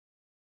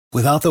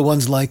Without the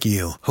ones like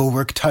you, who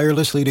work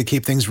tirelessly to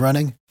keep things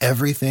running,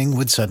 everything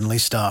would suddenly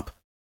stop.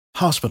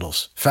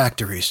 Hospitals,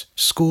 factories,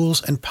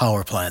 schools, and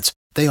power plants,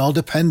 they all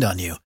depend on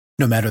you.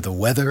 No matter the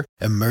weather,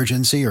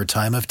 emergency, or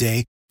time of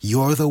day,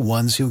 you're the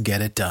ones who get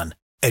it done.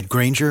 At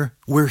Grainger,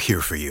 we're here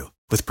for you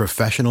with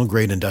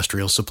professional-grade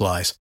industrial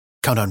supplies.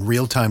 Count on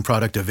real-time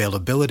product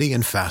availability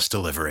and fast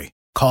delivery.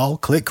 Call,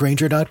 click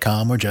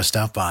Grainger.com, or just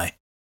stop by.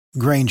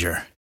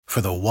 Grainger, for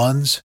the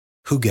ones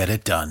who get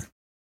it done.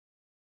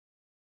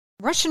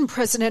 Russian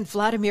President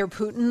Vladimir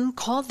Putin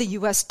called the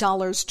U.S.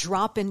 dollar's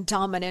drop in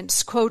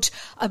dominance, quote,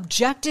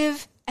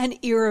 objective and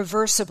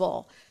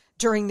irreversible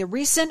during the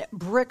recent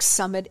BRICS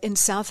summit in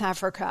South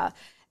Africa,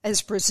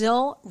 as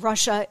Brazil,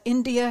 Russia,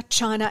 India,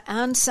 China,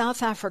 and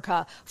South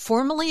Africa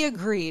formally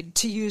agreed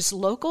to use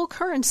local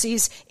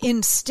currencies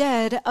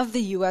instead of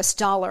the U.S.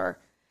 dollar.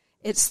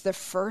 It's the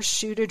first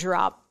shoe to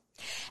drop.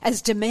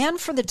 As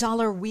demand for the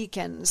dollar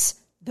weakens,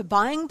 the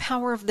buying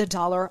power of the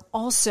dollar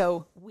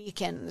also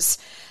weakens.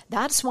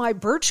 That's why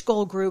Birch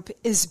Gold Group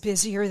is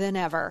busier than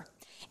ever.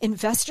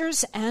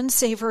 Investors and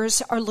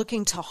savers are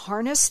looking to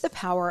harness the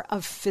power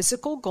of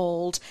physical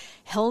gold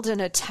held in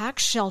a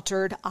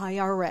tax-sheltered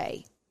IRA.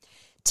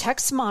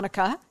 Text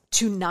Monica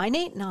to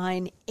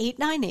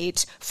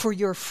 989-898 for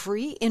your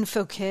free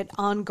info kit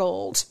on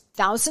gold.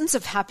 Thousands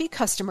of happy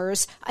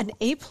customers, an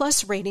A+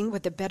 rating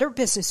with the Better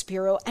Business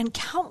Bureau, and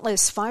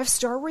countless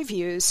 5-star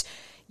reviews.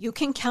 You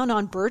can count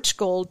on Birch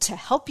Gold to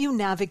help you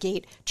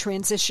navigate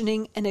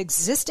transitioning an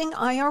existing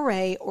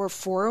IRA or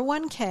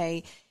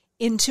 401k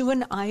into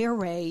an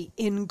IRA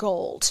in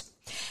gold.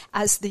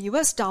 As the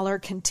U.S. dollar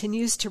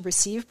continues to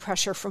receive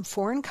pressure from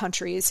foreign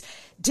countries,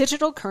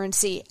 digital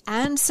currency,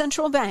 and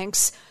central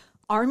banks,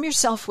 arm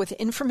yourself with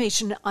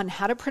information on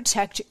how to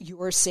protect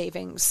your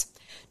savings.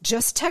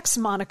 Just text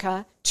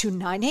Monica to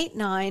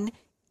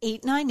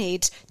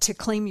 989-898 to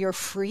claim your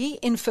free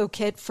info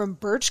kit from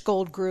Birch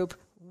Gold Group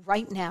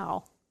right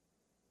now.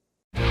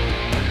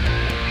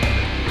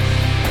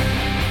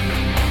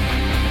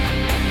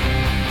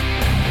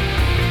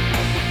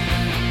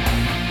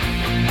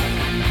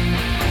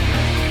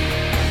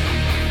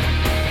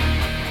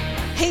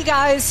 Hey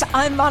guys,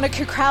 I'm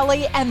Monica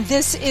Crowley, and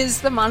this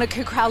is the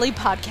Monica Crowley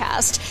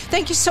Podcast.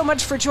 Thank you so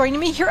much for joining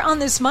me here on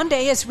this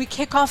Monday as we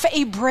kick off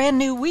a brand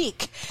new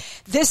week.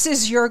 This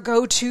is your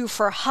go-to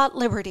for Hot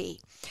Liberty,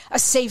 a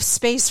safe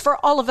space for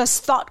all of us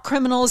thought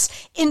criminals,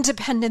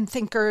 independent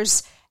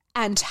thinkers,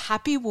 and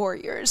happy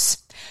warriors.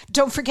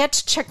 Don't forget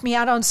to check me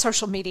out on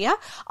social media.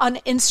 On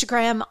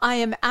Instagram, I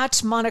am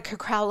at Monica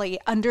Crowley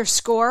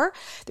 _.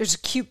 There's a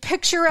cute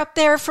picture up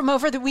there from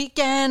over the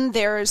weekend.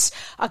 There's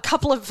a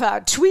couple of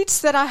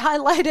tweets that I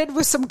highlighted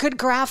with some good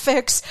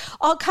graphics,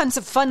 all kinds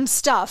of fun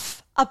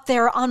stuff up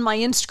there on my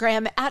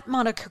Instagram at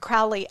Monica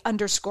Crowley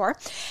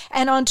 _.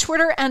 And on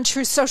Twitter and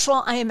True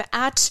Social, I am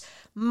at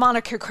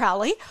Monica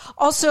Crowley.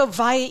 Also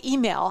via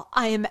email,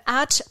 I am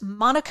at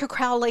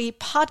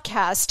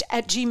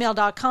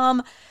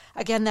monicacrowleypodcast@gmail.com.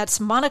 Again, that's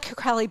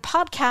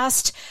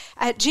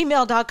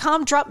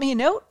monicacrowleypodcast@gmail.com. Drop me a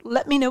note.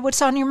 Let me know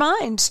what's on your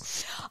mind.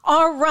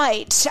 All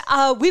right.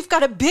 We've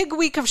got a big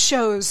week of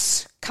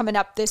shows coming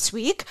up this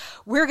week.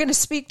 We're going to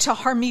speak to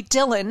Harmeet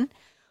Dillon,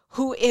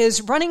 who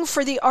is running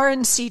for the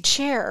RNC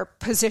chair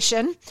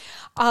position.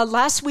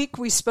 Last week,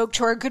 we spoke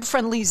to our good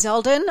friend Lee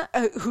Zeldin,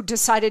 who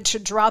decided to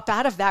drop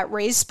out of that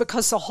race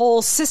because the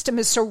whole system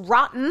is so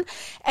rotten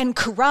and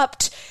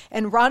corrupt.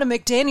 And Ronna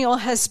McDaniel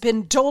has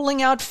been doling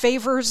out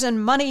favors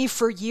and money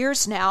for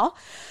years now.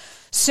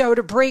 So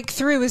to break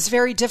through is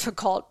very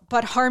difficult.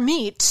 But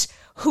Harmeet,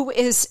 who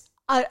is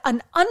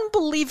an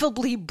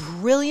unbelievably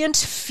brilliant,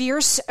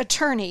 fierce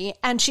attorney,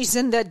 and she's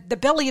in the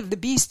belly of the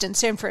beast in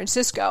San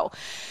Francisco.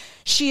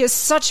 She is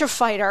such a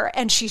fighter,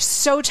 and she's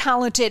so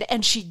talented,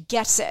 and she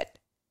gets it.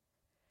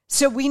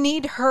 So we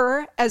need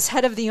her as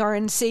head of the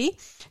RNC.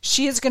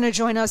 She is going to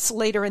join us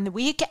later in the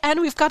week,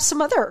 and we've got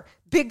some other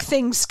big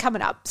things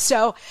coming up.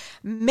 So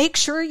make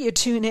sure you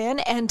tune in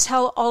and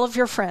tell all of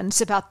your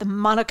friends about the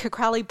Monica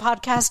Crowley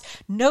Podcast.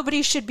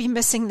 Nobody should be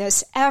missing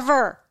this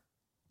ever,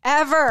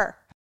 ever.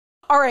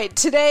 All right,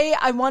 today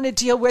I want to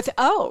deal with,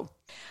 a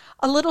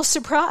little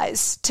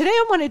surprise. Today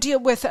I want to deal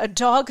with a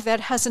dog that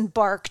hasn't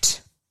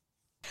barked.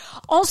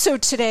 Also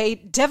today,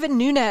 Devin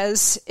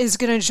Nunes is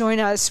going to join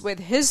us with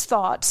his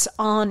thoughts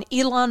on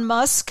Elon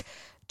Musk,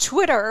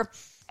 Twitter,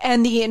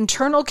 and the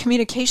internal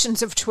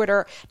communications of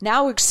Twitter,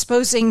 now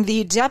exposing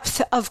the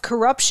depth of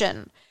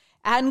corruption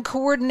and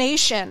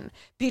coordination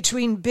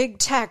between big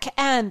tech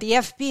and the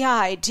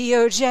FBI,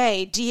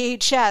 DOJ,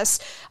 DHS,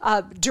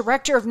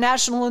 Director of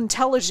National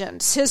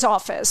Intelligence, his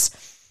office.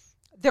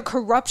 The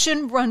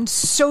corruption runs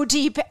so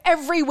deep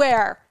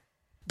everywhere.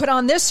 But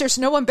on this, there's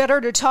no one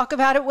better to talk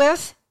about it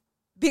with,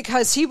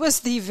 because he was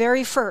the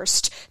very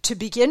first to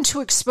begin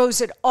to expose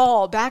it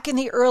all back in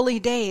the early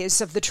days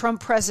of the Trump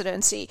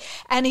presidency.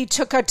 And he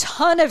took a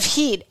ton of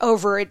heat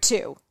over it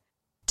too.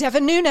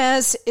 Devin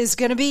Nunes is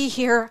going to be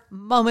here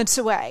moments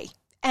away.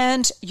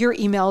 And your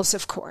emails,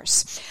 of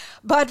course.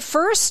 But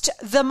first,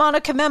 the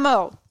Monica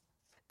Memo.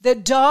 The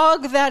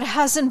dog that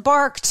hasn't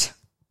barked.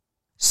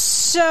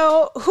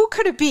 So who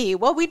could it be?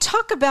 Well, we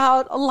talk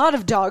about a lot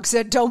of dogs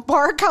that don't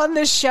bark on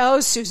this show.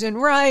 Susan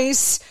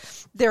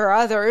Rice, there are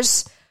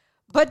others.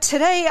 But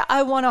today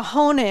I want to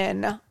hone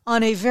in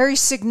on a very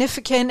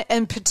significant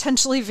and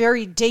potentially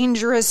very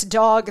dangerous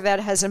dog that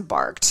hasn't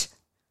barked.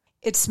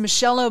 It's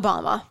Michelle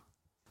Obama.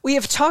 We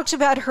have talked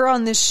about her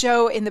on this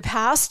show in the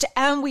past,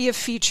 and we have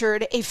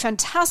featured a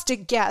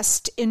fantastic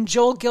guest in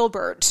Joel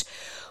Gilbert,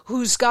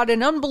 who's got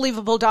an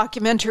unbelievable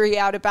documentary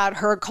out about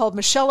her called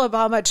Michelle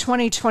Obama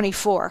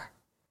 2024.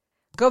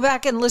 Go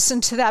back and listen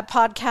to that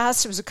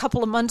podcast. It was a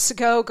couple of months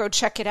ago. Go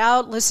check it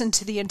out. Listen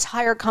to the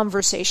entire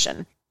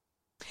conversation.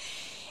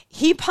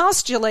 He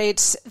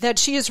postulates that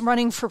she is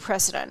running for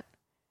president.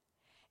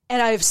 And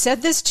I've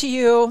said this to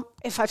you.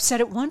 If I've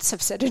said it once,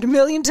 I've said it a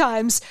million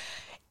times.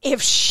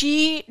 If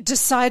she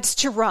decides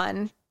to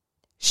run,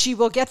 she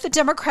will get the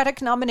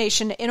Democratic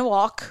nomination in a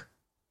walk,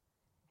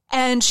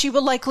 and she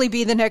will likely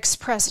be the next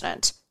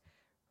president.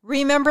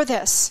 Remember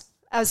this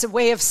as a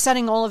way of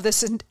setting all of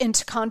this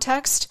into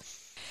context.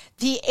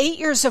 The 8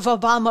 years of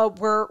Obama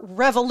were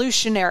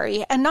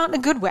revolutionary, and not in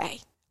a good way.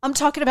 I'm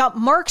talking about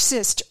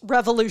Marxist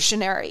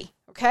revolutionary.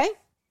 Okay?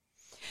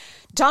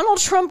 Donald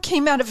Trump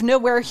came out of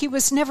nowhere. He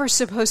was never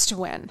supposed to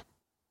win.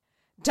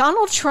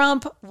 Donald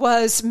Trump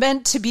was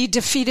meant to be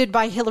defeated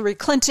by Hillary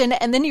Clinton,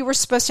 and then you were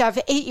supposed to have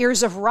 8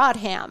 years of rod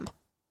ham.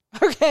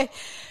 Okay?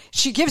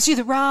 She gives you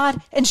the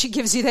rod, and she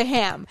gives you the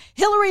ham.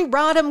 Hillary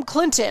Rodham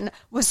Clinton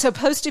was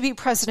supposed to be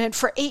president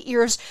for 8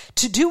 years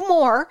to do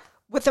more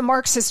with the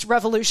Marxist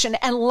revolution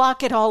and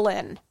lock it all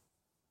in.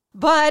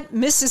 But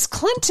Mrs.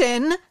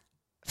 Clinton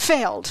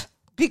failed,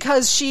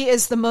 because she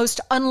is the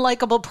most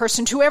unlikable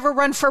person to ever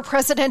run for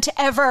president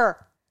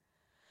ever.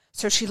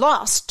 So she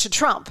lost to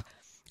Trump.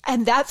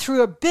 And that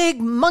threw a big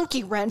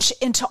monkey wrench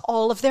into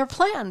all of their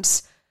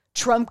plans.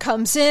 Trump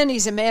comes in.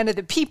 He's a man of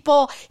the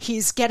people.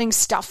 He's getting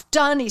stuff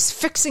done. He's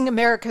fixing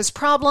America's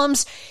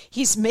problems.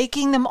 He's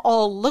making them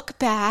all look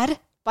bad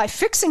by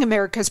fixing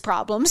America's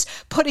problems,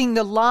 putting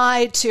the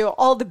lie to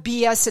all the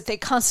BS that they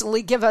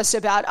constantly give us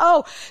about,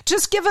 oh,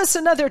 just give us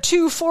another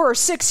 2, 4, or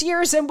 6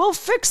 years and we'll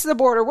fix the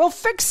border. We'll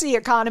fix the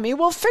economy.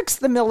 We'll fix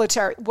the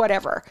military,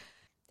 whatever.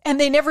 And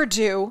they never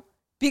do,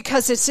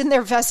 because it's in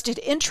their vested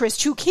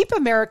interest to keep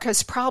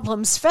America's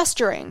problems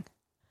festering.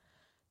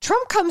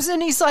 Trump comes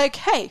in, he's like,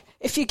 hey,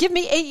 if you give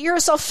me 8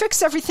 years, I'll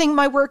fix everything.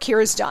 My work here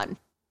is done.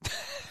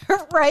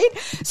 Right?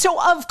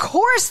 So of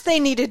course they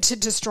needed to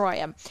destroy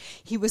him.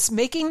 He was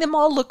making them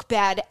all look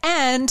bad,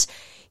 and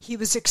he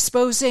was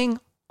exposing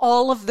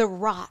all of the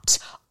rot,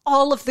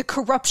 all of the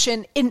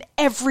corruption in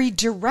every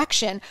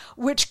direction,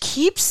 which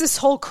keeps this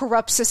whole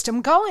corrupt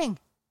system going.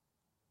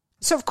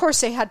 So of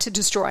course they had to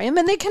destroy him,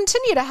 and they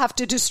continue to have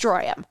to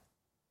destroy him.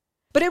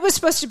 But it was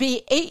supposed to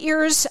be 8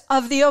 years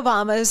of the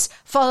Obamas,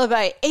 followed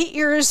by 8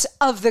 years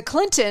of the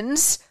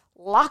Clintons,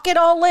 lock it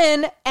all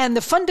in, and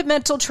the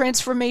fundamental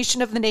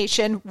transformation of the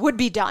nation would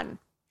be done.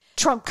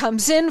 Trump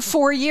comes in,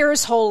 4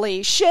 years,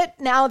 holy shit,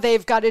 now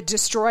they've got to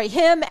destroy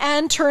him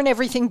and turn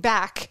everything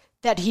back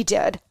that he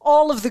did.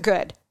 All of the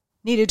good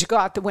needed to go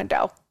out the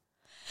window.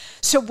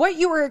 So what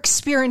you are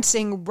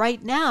experiencing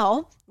right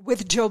now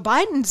with Joe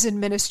Biden's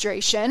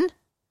administration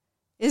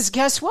is,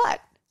 guess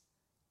what?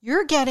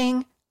 You're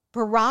getting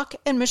Barack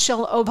and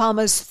Michelle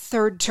Obama's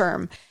third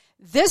term.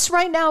 This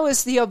right now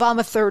is the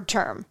Obama third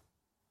term.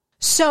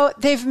 So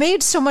they've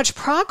made so much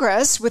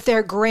progress with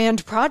their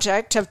grand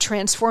project of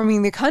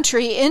transforming the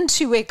country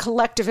into a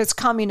collectivist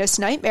communist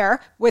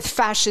nightmare with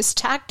fascist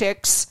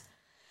tactics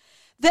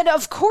that,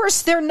 of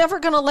course, they're never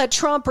going to let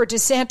Trump or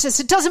DeSantis,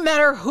 it doesn't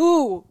matter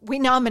who we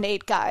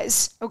nominate,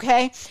 guys,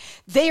 okay?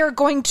 They are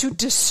going to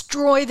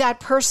destroy that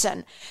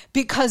person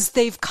because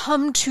they've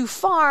come too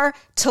far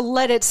to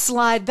let it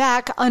slide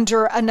back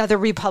under another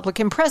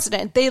Republican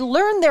president. They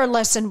learned their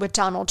lesson with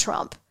Donald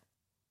Trump.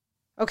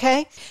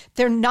 Okay?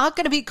 They're not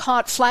going to be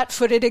caught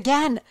flat-footed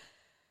again.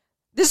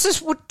 This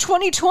is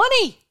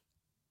 2020.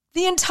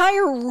 The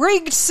entire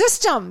rigged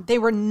system. They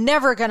were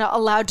never going to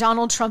allow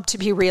Donald Trump to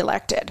be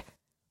reelected.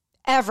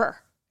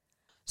 Ever.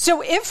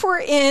 So if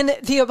we're in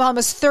the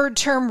Obama's third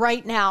term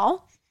right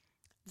now,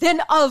 then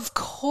of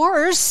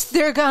course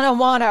they're going to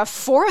want a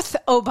fourth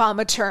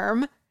Obama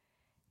term.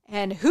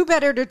 And who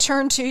better to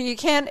turn to? You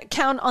can't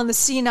count on the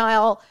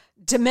senile,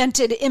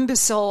 demented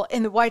imbecile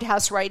in the White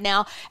House right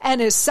now, and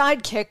his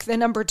sidekick, the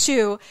number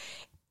 2,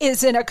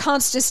 is in a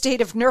constant state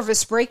of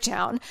nervous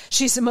breakdown.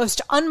 She's the most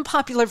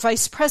unpopular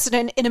vice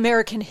president in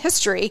American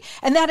history,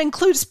 and that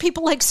includes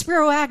people like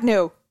Spiro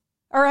Agnew.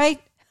 All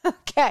right?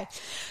 Okay.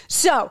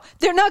 So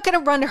they're not going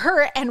to run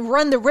her and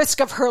run the risk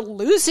of her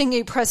losing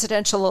a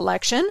presidential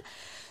election.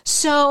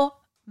 So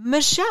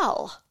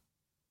Michelle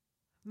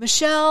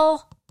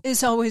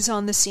is always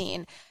on the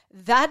scene.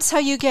 That's how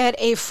you get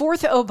a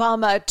fourth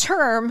Obama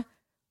term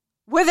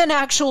with an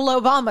actual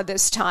Obama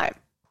this time.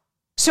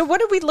 So what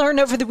did we learn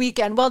over the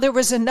weekend? Well, there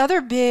was another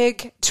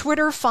big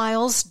Twitter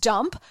files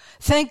dump.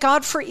 Thank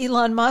God for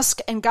Elon Musk.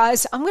 And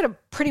guys, I'm going to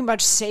pretty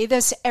much say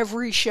this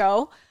every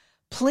show.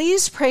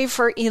 Please pray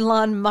for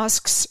Elon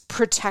Musk's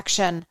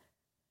protection.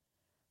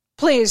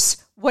 Please,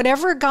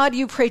 whatever God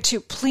you pray to,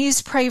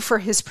 please pray for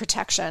his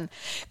protection,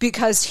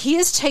 because he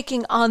is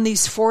taking on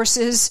these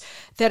forces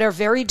that are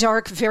very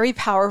dark, very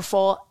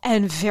powerful,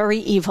 and very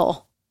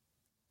evil.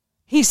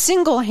 He's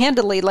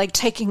single-handedly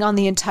taking on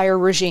the entire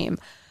regime.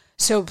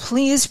 So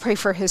please pray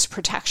for his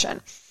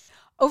protection.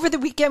 Over the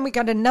weekend, we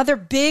got another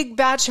big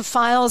batch of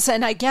files,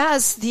 and I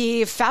guess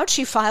the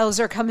Fauci files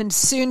are coming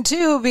soon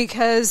too,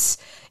 because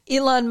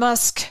Elon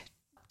Musk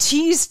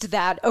teased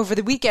that over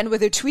the weekend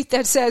with a tweet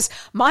that says,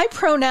 "My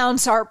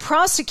pronouns are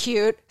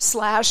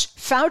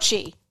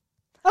prosecute/Fauci."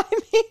 I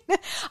mean,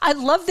 I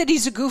love that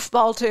he's a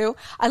goofball too.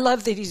 I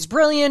love that he's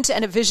brilliant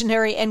and a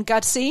visionary and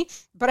gutsy,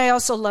 but I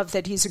also love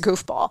that he's a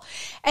goofball.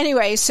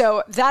 Anyway,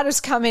 so that is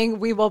coming.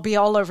 We will be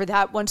all over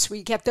that once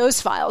we get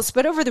those files.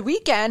 But over the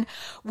weekend,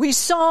 we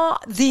saw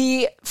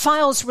the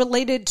files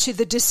related to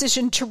the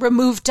decision to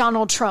remove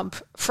Donald Trump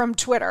from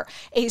Twitter,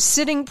 a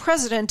sitting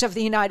president of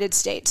the United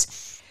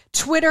States.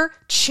 Twitter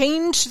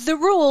changed the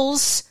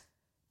rules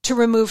to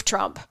remove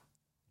Trump,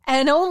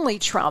 and only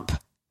Trump.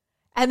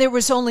 And there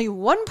was only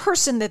one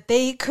person that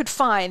they could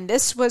find.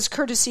 This was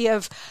courtesy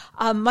of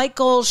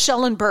Michael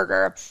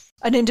Schellenberger,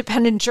 an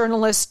independent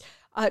journalist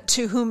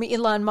to whom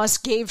Elon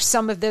Musk gave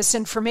some of this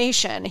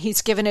information.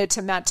 He's given it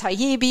to Matt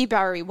Taibbi,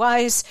 Barry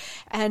Weiss,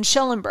 and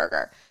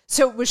Schellenberger.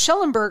 So it was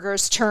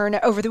Schellenberger's turn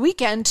over the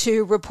weekend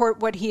to report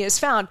what he has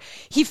found.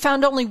 He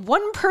found only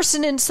one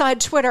person inside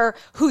Twitter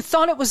who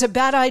thought it was a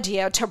bad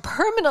idea to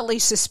permanently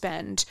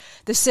suspend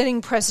the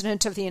sitting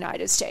president of the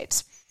United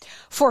States.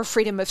 For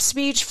freedom of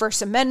speech,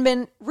 First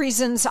Amendment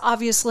reasons,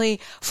 obviously,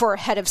 for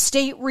head of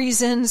state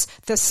reasons,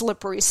 the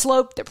slippery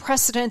slope, the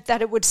precedent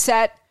that it would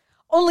set.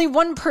 Only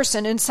one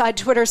person inside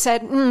Twitter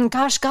said,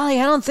 gosh golly,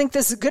 I don't think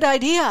this is a good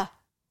idea.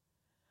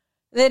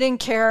 They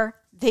didn't care.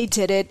 They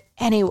did it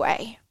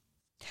anyway.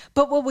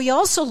 But what we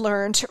also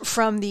learned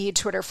from the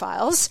Twitter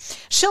files,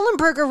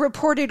 Schellenberger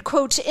reported,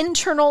 quote,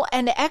 internal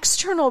and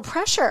external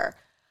pressure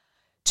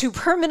to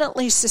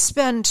permanently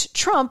suspend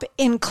Trump,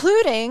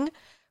 including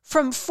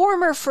from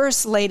former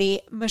First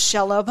Lady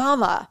Michelle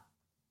Obama.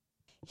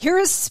 Here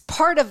is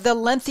part of the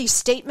lengthy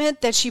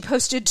statement that she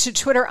posted to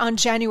Twitter on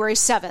January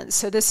 7th.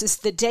 So this is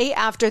the day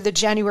after the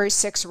January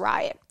 6th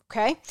riot,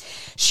 okay?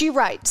 She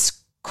writes,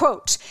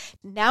 quote,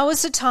 now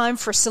is the time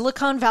for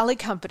Silicon Valley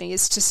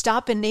companies to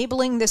stop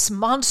enabling this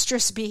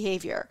monstrous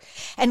behavior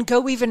and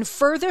go even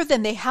further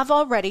than they have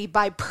already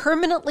by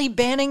permanently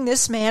banning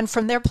this man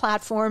from their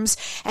platforms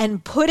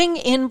and putting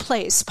in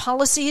place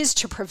policies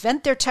to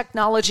prevent their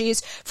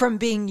technologies from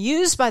being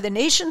used by the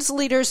nation's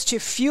leaders to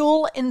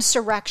fuel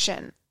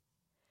insurrection.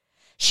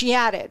 She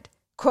added,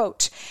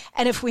 quote,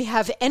 and if we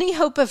have any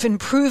hope of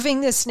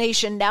improving this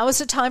nation, now is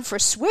the time for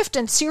swift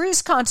and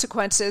serious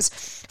consequences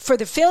for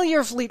the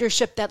failure of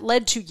leadership that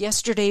led to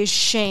yesterday's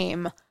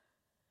shame.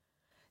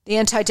 The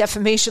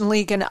Anti-Defamation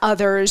League and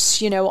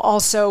others,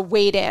 also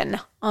weighed in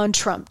on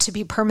Trump to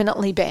be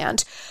permanently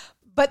banned.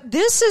 But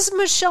this is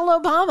Michelle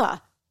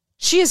Obama.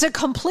 She is a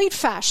complete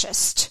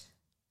fascist.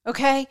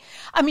 Okay?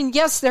 I mean,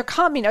 yes, they're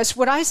communists.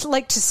 What I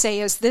like to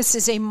say is this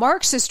is a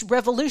Marxist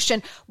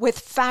revolution with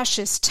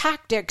fascist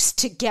tactics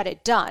to get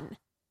it done.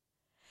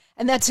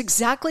 And that's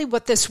exactly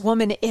what this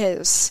woman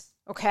is.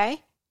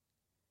 Okay?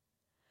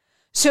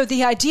 So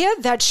the idea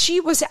that she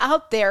was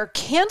out there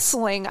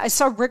canceling, I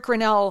saw Rick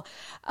Grinnell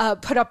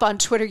put up on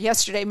Twitter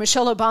yesterday,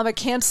 Michelle Obama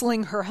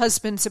canceling her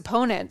husband's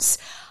opponents.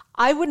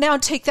 I would now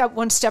take that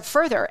one step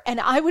further, and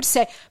I would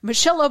say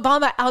Michelle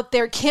Obama out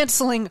there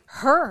canceling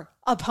her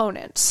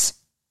opponents.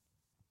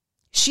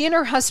 She and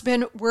her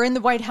husband were in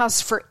the White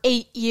House for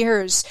 8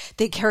 years.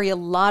 They carry a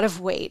lot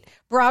of weight.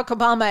 Barack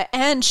Obama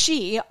and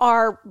she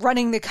are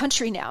running the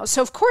country now.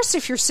 So, of course,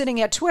 if you're sitting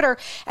at Twitter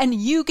and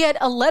you get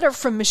a letter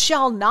from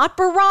Michelle, not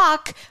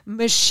Barack,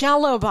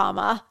 Michelle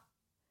Obama,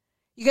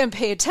 you're going to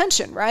pay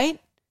attention, right?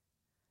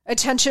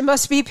 Attention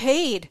must be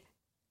paid.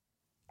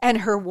 And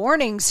her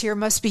warnings here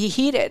must be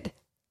heeded.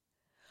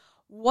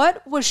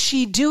 What was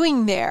she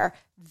doing there?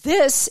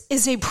 This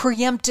is a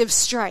preemptive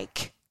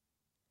strike.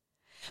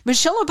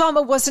 Michelle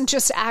Obama wasn't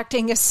just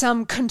acting as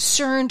some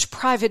concerned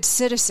private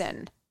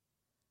citizen,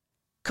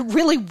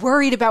 really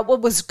worried about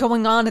what was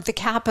going on at the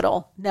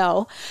Capitol.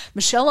 No,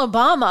 Michelle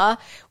Obama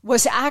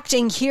was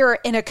acting here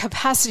in a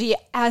capacity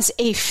as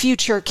a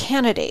future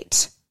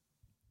candidate.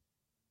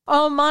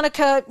 Oh,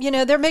 Monica,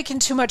 they're making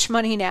too much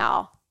money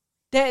now.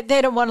 They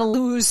don't want to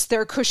lose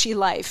their cushy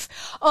life.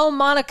 Oh,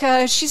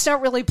 Monica, she's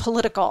not really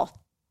political.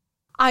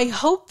 I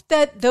hope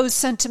that those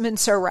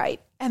sentiments are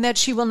right and that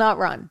she will not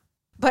run.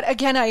 But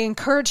again, I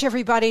encourage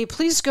everybody,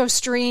 please go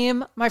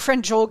stream my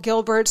friend Joel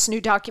Gilbert's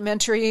new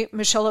documentary,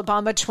 Michelle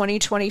Obama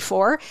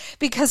 2024,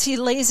 because he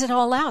lays it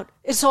all out.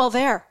 It's all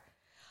there.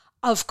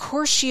 Of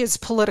course she is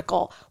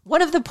political.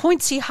 One of the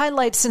points he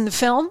highlights in the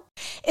film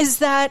is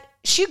that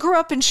she grew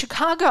up in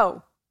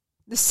Chicago,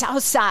 the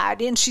South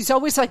Side, and she's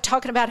always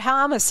talking about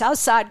how I'm a South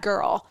Side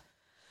girl.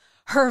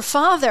 Her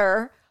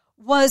father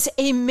was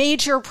a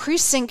major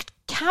precinct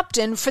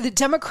captain for the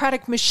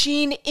Democratic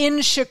machine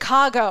in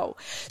Chicago.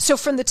 So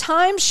from the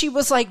time she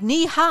was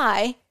knee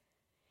high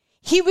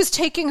He was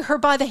taking her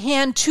by the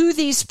hand to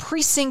these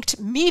precinct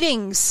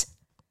meetings.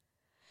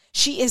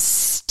 She is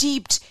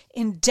steeped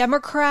in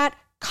Democrat,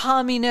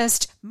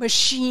 communist,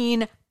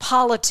 machine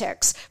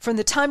politics from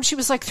the time she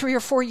was like 3 or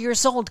 4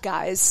 years old,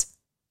 guys.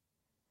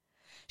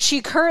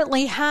 She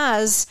currently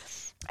has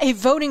a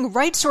voting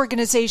rights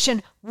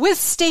organization with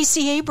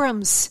Stacey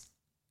Abrams.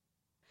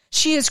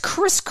 She is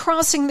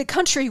crisscrossing the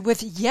country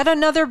with yet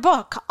another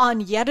book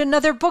on yet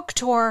another book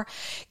tour,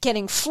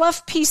 getting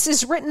fluff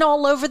pieces written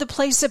all over the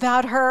place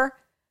about her.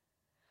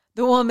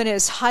 The woman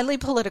is highly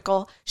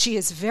political. She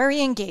is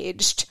very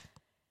engaged.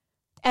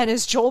 And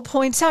as Joel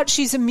points out,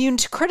 she's immune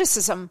to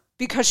criticism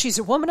because she's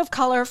a woman of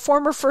color,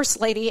 former first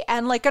lady,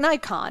 and like an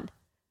icon.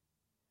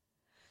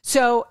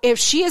 So if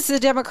she is the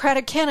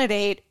Democratic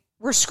candidate,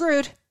 we're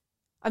screwed.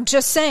 I'm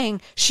just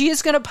saying, she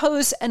is going to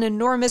pose an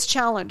enormous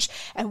challenge.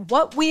 And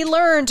what we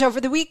learned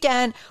over the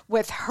weekend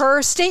with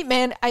her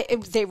statement,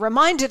 they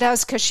reminded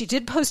us because she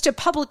did post it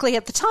publicly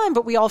at the time,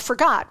 but we all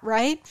forgot,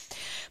 right?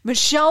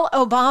 Michelle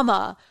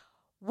Obama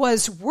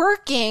was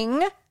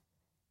working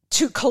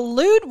to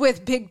collude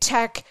with big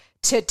tech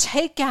to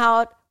take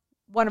out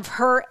one of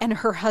her and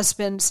her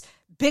husband's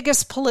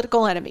biggest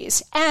political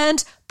enemies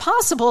and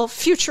possible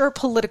future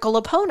political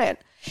opponent.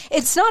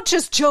 It's not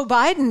just Joe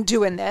Biden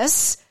doing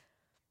this,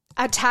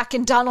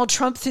 attacking Donald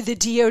Trump through the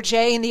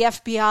DOJ and the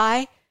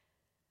FBI.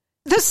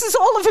 This is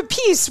all of a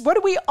piece. What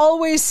do we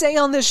always say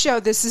on this show?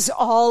 This is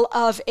all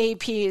of a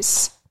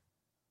piece.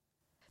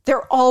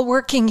 They're all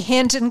working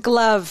hand in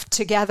glove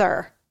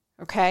together,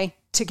 okay?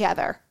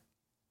 Together.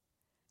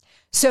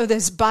 So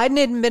this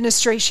Biden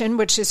administration,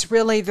 which is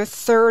really the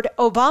third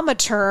Obama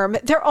term,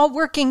 they're all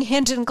working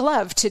hand in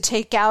glove to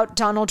take out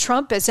Donald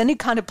Trump as any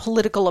kind of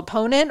political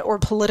opponent or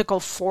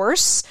political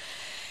force.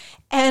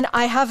 And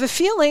I have a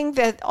feeling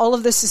that all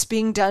of this is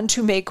being done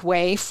to make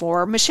way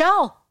for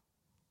Michelle.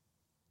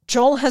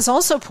 Joel has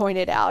also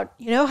pointed out,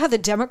 you know how the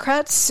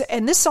Democrats,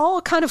 and this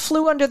all kind of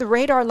flew under the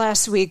radar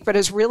last week, but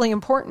is really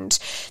important.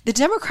 The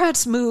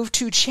Democrats moved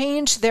to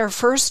change their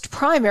first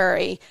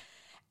primary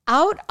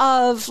out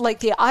of like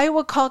the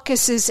Iowa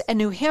caucuses and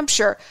New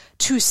Hampshire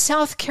to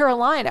South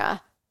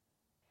Carolina.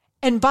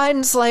 And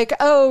Biden's like,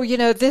 oh, you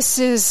know, this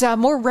is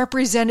more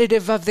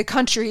representative of the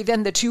country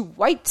than the two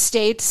white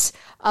states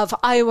of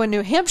Iowa and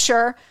New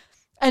Hampshire.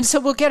 And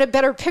so we'll get a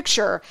better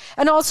picture.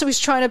 And also he's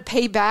trying to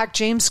pay back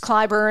James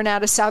Clyburn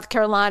out of South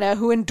Carolina,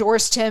 who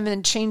endorsed him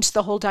and changed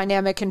the whole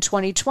dynamic in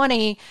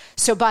 2020.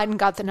 So Biden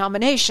got the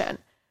nomination.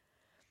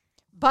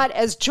 But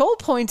as Joel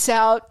points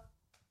out,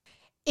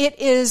 it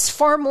is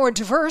far more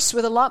diverse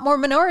with a lot more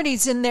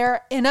minorities in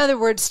there. In other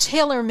words,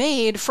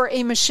 tailor-made for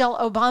a Michelle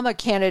Obama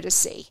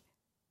candidacy.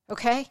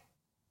 Okay?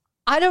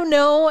 I don't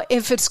know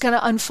if it's going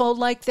to unfold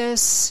like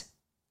this,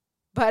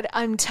 but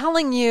I'm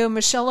telling you,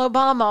 Michelle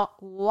Obama,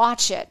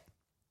 watch it.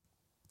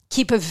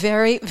 Keep a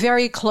very,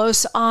 very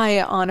close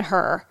eye on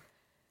her.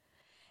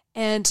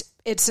 And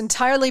it's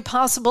entirely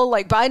possible,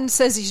 like Biden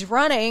says he's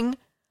running,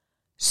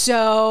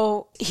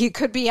 so he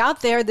could be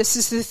out there. This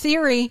is the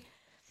theory.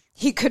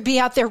 He could be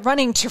out there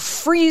running to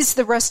freeze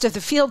the rest of the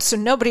field so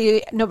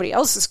nobody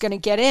else is going to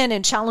get in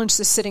and challenge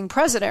the sitting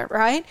president,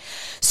 right?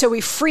 So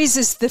he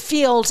freezes the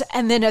field,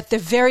 and then at the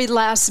very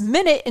last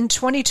minute in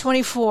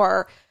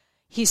 2024,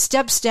 he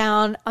steps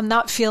down. I'm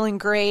not feeling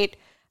great.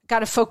 Got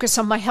to focus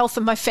on my health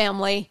and my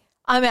family.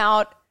 I'm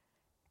out.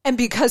 And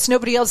because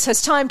nobody else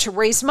has time to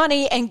raise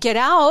money and get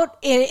out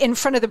in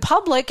front of the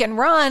public and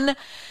run,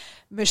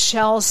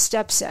 Michelle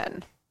steps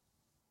in.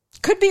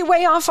 Could be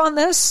way off on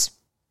this,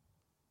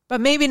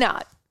 but maybe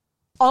not.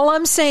 All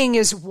I'm saying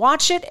is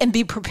watch it and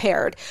be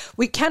prepared.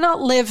 We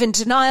cannot live in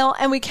denial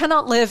and we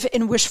cannot live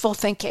in wishful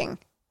thinking.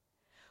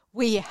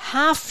 We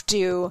have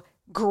to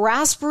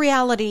grasp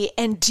reality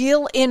and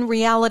deal in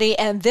reality.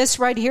 And this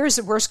right here is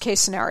the worst case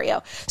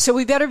scenario. So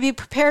we better be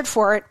prepared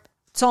for it.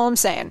 That's all I'm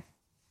saying.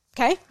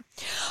 Okay?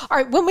 All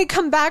right. When we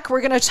come back,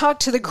 we're going to talk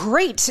to the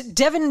great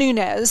Devin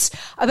Nunes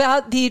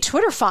about the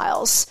Twitter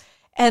files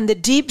and the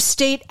deep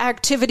state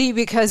activity,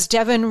 because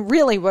Devin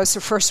really was the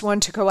first one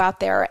to go out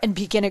there and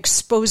begin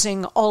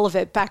exposing all of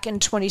it back in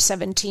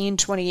 2017,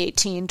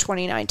 2018,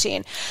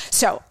 2019.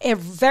 So a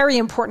very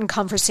important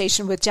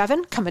conversation with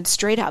Devin coming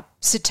straight up.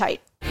 Sit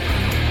tight.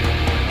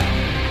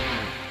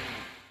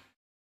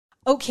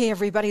 Okay,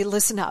 everybody,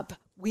 listen up.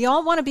 We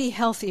all want to be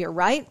healthier,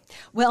 right?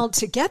 Well,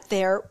 to get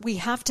there, we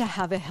have to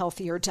have a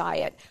healthier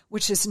diet,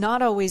 which is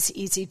not always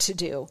easy to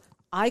do.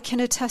 I can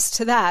attest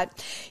to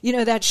that. You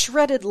know, that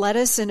shredded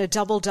lettuce in a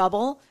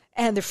double-double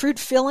and the fruit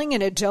filling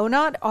in a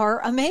donut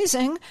are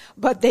amazing,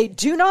 but they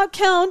do not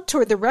count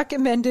toward the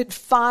recommended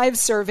 5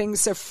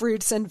 servings of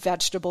fruits and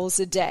vegetables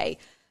a day.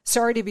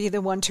 Sorry to be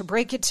the one to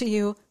break it to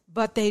you,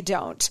 but they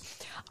don't.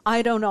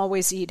 I don't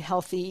always eat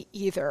healthy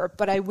either,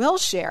 but I will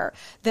share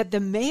that the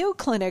Mayo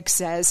Clinic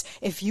says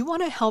if you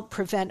want to help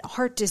prevent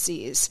heart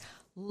disease,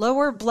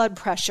 lower blood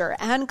pressure,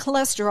 and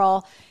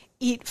cholesterol,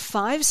 eat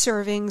 5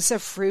 servings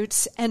of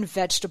fruits and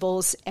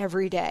vegetables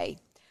every day.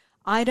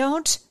 I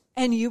don't,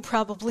 and you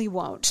probably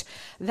won't.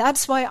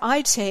 That's why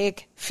I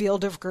take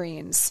Field of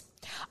Greens.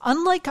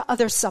 Unlike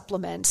other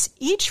supplements,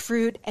 each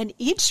fruit and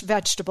each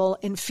vegetable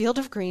in Field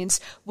of Greens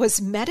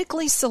was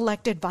medically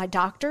selected by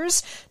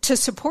doctors to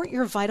support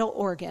your vital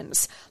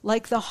organs,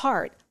 like the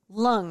heart,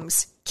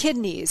 lungs,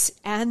 kidneys,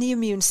 and the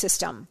immune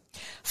system.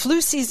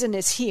 Flu season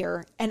is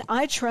here, and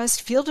I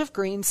trust Field of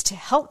Greens to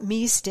help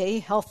me stay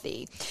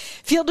healthy.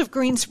 Field of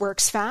Greens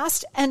works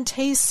fast and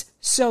tastes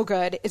so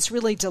good. It's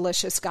really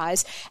delicious,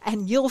 guys,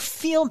 and you'll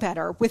feel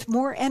better with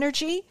more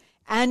energy,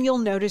 and you'll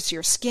notice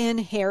your skin,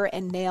 hair,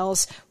 and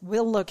nails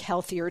will look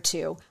healthier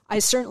too. I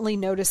certainly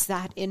noticed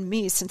that in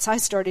me since I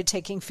started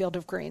taking Field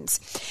of Greens.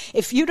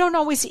 If you don't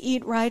always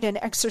eat right and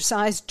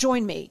exercise,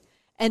 join me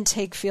and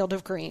take Field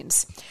of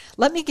Greens.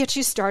 Let me get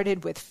you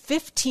started with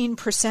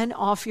 15%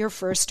 off your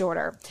first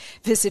order.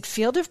 Visit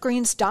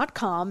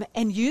fieldofgreens.com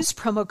and use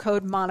promo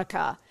code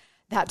Monica.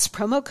 That's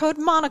promo code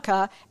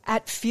Monica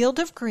at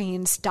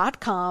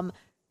fieldofgreens.com,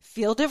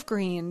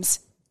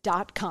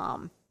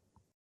 fieldofgreens.com.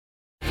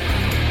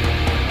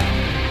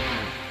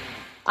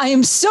 I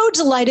am so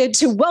delighted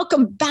to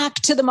welcome back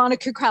to the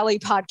Monica Crowley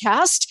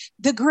podcast,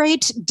 the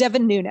great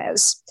Devin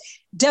Nunes.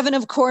 Devin,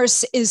 of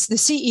course, is the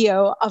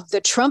CEO of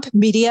the Trump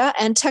Media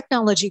and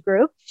Technology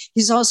Group.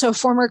 He's also a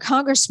former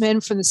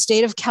congressman from the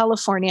state of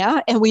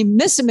California, and we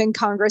miss him in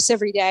Congress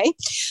every day.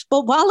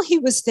 But while he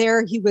was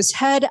there, he was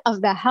head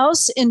of the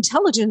House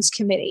Intelligence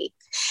Committee.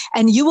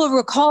 And you will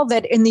recall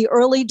that in the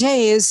early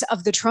days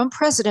of the Trump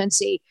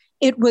presidency,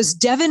 it was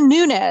Devin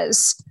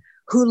Nunes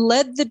who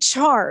led the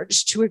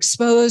charge to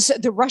expose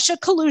the Russia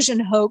collusion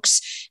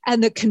hoax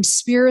and the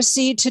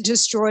conspiracy to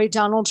destroy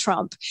Donald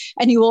Trump.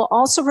 And you will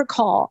also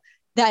recall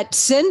that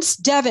since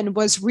Devin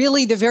was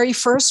really the very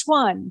first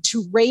one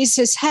to raise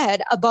his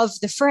head above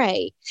the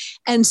fray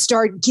and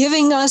start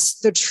giving us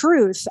the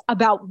truth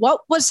about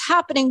what was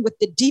happening with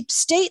the deep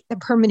state, the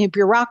permanent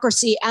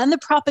bureaucracy, and the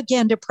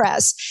propaganda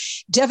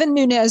press, Devin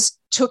Nunes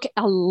took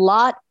a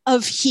lot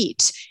of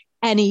heat.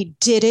 And he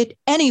did it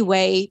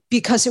anyway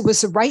because it was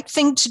the right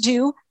thing to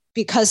do,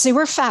 because they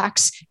were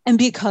facts, and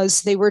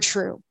because they were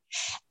true.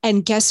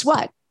 And guess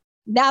what?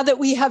 Now that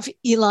we have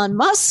Elon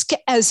Musk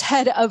as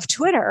head of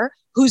Twitter,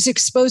 who's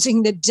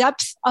exposing the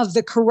depth of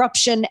the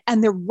corruption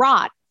and the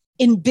rot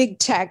in big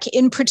tech,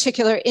 in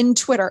particular in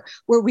Twitter,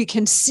 where we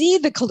can see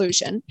the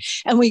collusion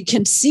and we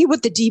can see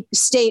what the deep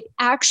state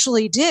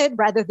actually did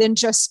rather than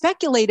just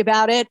speculate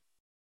about it,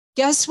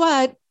 guess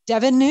what?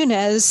 Devin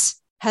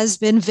Nunes has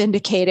been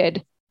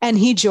vindicated. And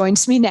he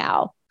joins me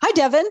now. Hi,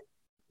 Devin.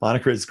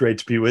 Monica, it's great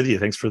to be with you.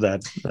 Thanks for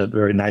that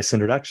very nice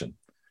introduction.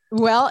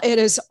 Well, it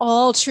is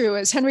all true.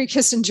 As Henry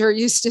Kissinger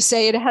used to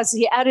say, it has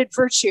the added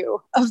virtue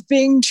of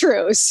being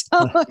true.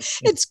 So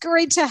it's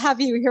great to have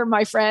you here,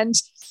 my friend.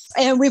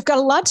 And we've got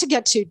a lot to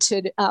get to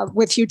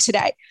with you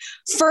today.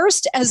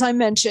 First, as I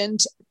mentioned,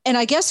 and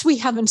I guess we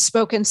haven't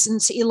spoken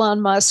since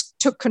Elon Musk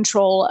took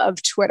control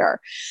of Twitter,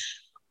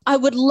 I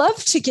would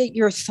love to get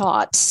your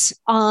thoughts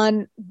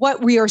on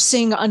what we are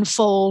seeing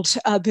unfold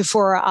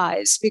before our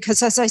eyes,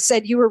 because as I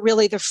said, you were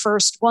really the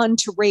first one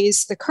to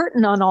raise the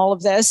curtain on all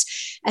of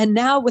this. And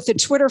now with the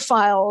Twitter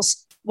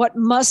files, what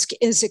Musk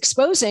is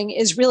exposing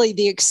is really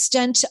the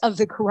extent of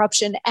the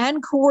corruption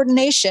and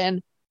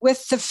coordination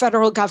with the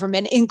federal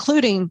government,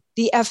 including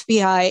the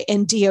FBI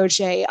and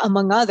DOJ,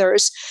 among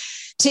others,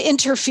 to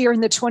interfere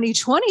in the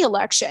 2020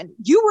 election.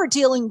 You were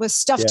dealing with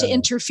stuff to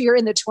interfere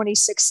in the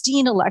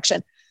 2016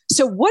 election.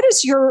 So what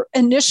is your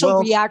initial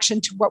reaction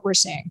to what we're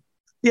seeing?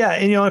 Yeah.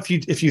 And,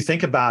 if you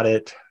think about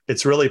it,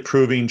 it's really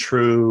proving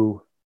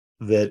true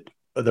that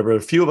there were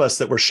a few of us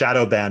that were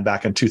shadow banned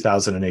back in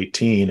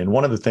 2018. And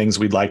one of the things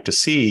we'd like to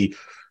see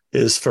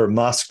is for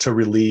Musk to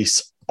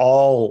release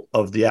all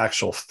of the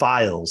actual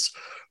files.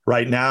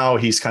 Right now,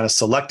 he's kind of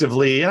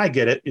selectively, and I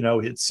get it,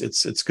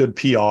 it's good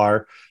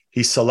PR.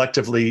 He's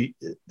selectively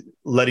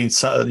letting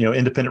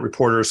independent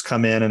reporters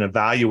come in and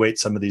evaluate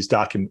some of these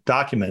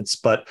documents.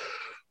 But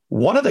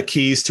one of the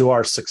keys to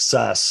our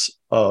success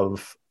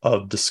of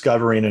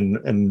discovering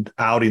and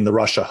outing the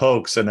Russia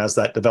hoax, and as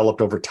that developed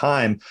over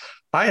time,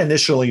 I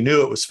initially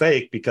knew it was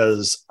fake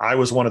because I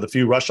was one of the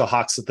few Russia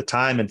hawks at the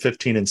time in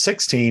 15 and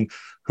 16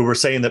 who were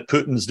saying that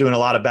Putin's doing a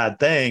lot of bad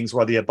things,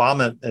 while the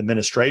Obama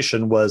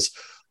administration was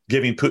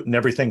giving Putin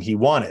everything he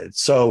wanted.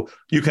 So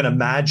you can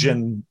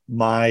imagine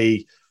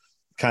my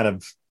kind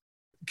of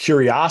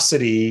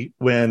curiosity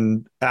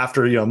when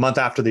after, a month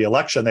after the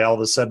election, they all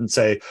of a sudden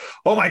say,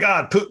 oh my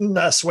God,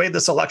 Putin swayed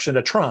this election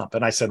to Trump.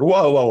 And I said,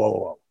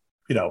 whoa.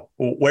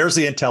 Where's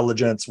the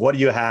intelligence? What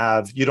do you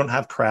have? You don't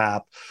have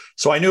crap.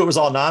 So I knew it was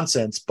all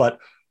nonsense. But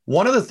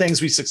one of the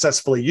things we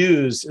successfully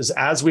used is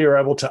as we were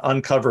able to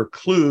uncover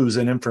clues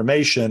and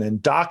information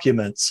and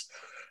documents,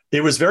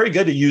 it was very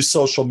good to use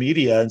social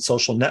media and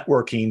social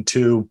networking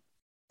to,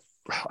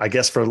 I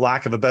guess, for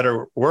lack of a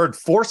better word,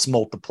 force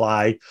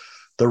multiply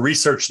the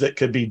research that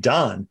could be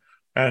done.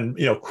 And,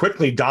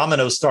 quickly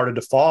dominoes started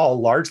to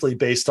fall, largely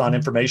based on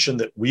information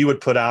that we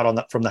would put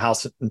out from the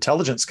House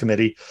Intelligence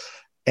Committee.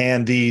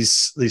 And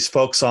these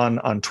folks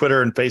on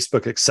Twitter and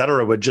Facebook, et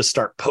cetera, would just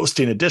start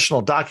posting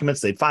additional documents.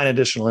 They'd find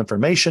additional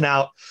information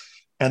out.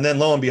 And then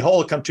lo and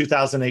behold, come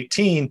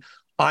 2018,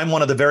 I'm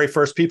one of the very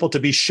first people to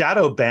be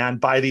shadow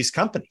banned by these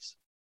companies.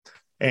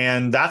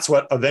 And that's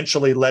what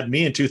eventually led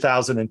me in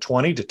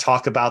 2020 to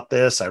talk about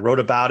this. I wrote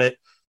about it,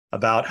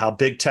 about how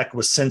big tech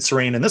was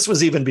censoring. And this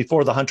was even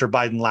before the Hunter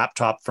Biden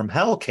laptop from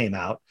hell came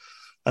out.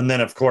 And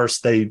then, of course,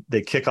 they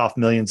kick off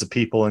millions of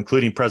people,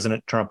 including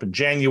President Trump in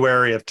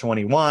January of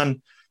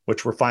 21,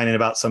 which we're finding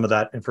about some of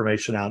that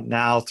information out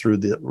now through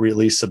the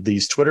release of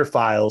these Twitter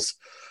files.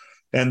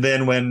 And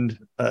then when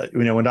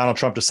Donald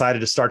Trump decided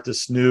to start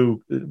this new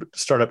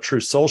startup,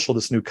 Truth Social,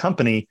 this new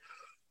company,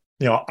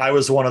 I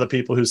was one of the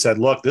people who said,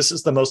 look, this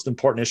is the most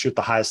important issue at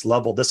the highest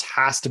level. This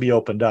has to be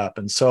opened up.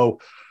 And so,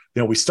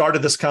 we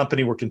started this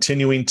company. We're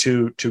continuing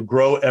to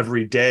grow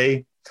every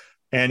day.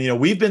 And,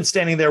 we've been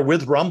standing there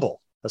with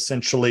Rumble,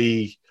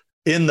 essentially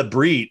in the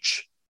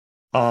breach.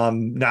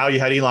 Now you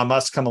had Elon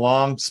Musk come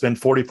along, spend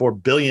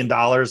 $44 billion,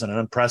 an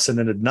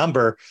unprecedented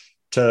number,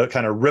 to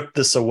kind of rip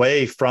this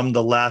away from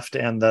the left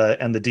and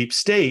the deep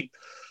state.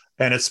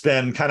 And it's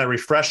been kind of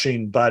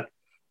refreshing, but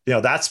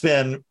that's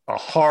been a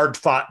hard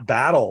fought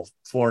battle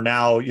for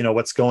now,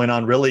 what's going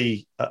on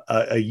really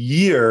a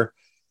year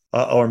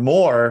or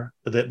more,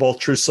 that both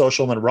Truth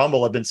Social and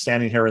Rumble have been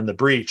standing here in the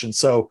breach. And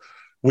so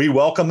we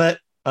welcome it.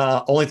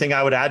 Only thing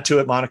I would add to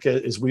it,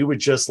 Monica, is we would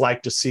just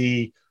like to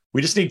see,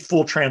 we just need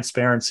full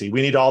transparency.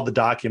 We need all the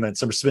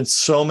documents. There's been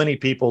so many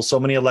people, so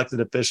many elected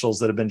officials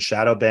that have been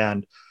shadow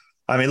banned.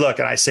 I mean, look,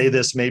 and I say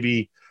this,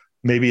 maybe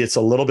it's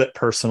a little bit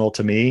personal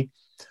to me,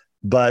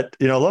 but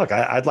look,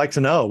 I'd like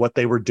to know what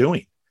they were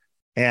doing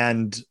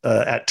and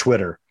at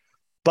Twitter.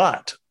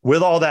 But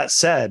with all that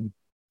said,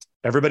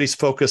 everybody's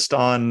focused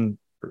on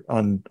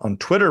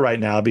Twitter right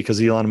now because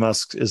Elon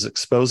Musk is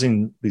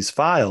exposing these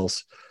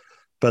files.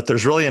 But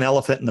there's really an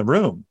elephant in the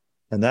room,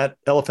 and that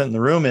elephant in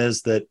the room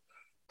is that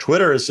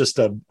Twitter is just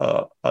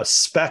a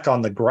speck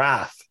on the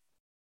graph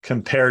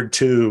compared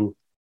to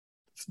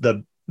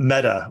the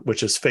Meta,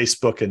 which is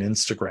Facebook and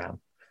Instagram. And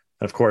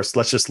of course,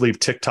 let's just leave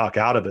TikTok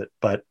out of it.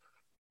 But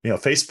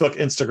Facebook,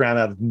 Instagram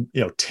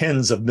have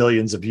tens of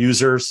millions of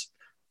users.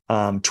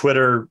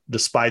 Twitter,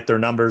 despite their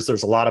numbers,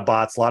 there's a lot of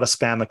bots, a lot of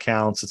spam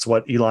accounts. It's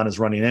what Elon is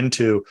running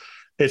into.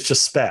 It's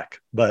just speck,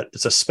 but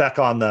it's a speck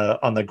on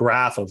the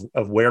graph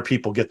of where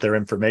people get their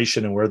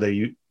information and where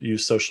they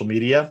use social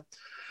media.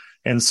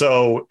 And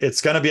so it's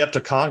going to be up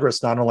to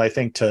Congress, not only, I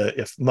think,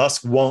 if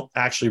Musk won't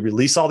actually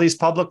release all these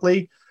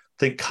publicly,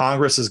 I think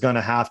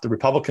the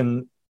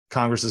Republican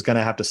Congress is going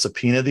to have to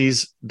subpoena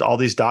all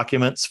these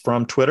documents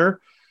from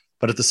Twitter.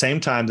 But at the same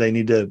time,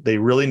 they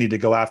really need to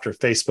go after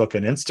Facebook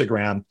and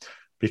Instagram,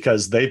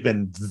 because they've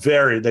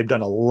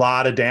done a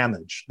lot of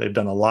damage. They've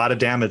done a lot of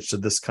damage to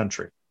this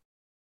country.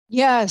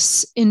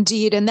 Yes,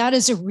 indeed. And that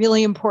is a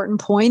really important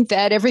point,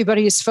 that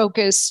everybody is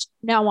focused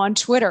now on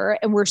Twitter,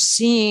 and we're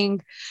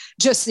seeing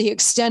just the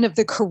extent of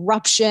the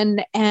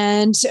corruption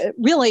and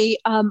really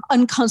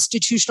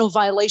unconstitutional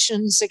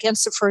violations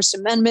against the First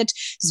Amendment.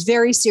 It's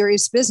very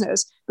serious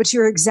business. But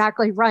you're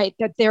exactly right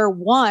that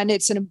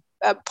it's an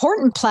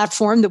important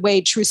platform, the way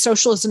Truth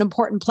Social is an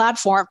important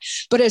platform,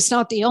 but it's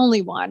not the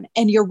only one.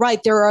 And you're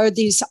right, there are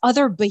these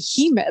other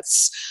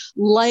behemoths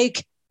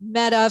like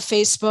Meta,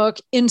 Facebook,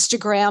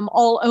 Instagram,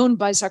 all owned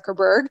by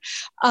Zuckerberg,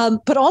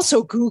 but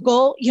also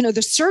Google,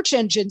 the search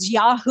engines,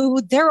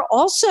 Yahoo, they're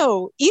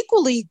also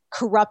equally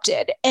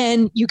corrupted.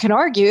 And you can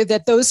argue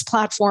that those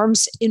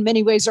platforms in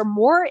many ways are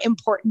more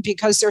important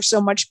because they're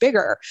so much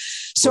bigger.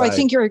 So right. I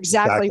think you're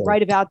exactly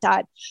right about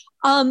that.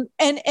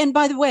 And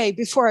by the way,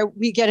 before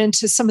we get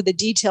into some of the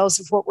details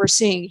of what we're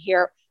seeing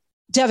here,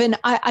 Devin,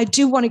 I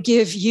do want to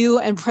give you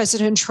and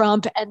President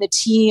Trump and the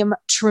team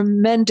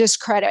tremendous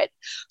credit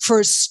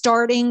for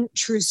starting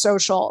Truth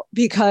Social,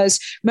 because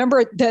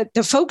remember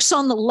the folks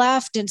on the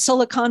left in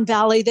Silicon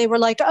Valley, they were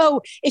like,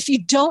 oh, if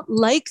you don't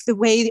like the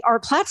way our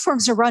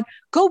platforms are run,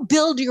 go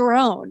build your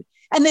own.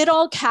 And they'd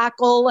all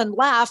cackle and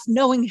laugh,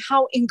 knowing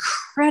how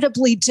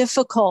incredibly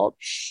difficult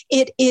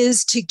it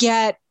is to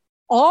get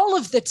all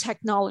of the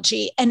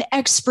technology and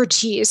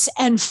expertise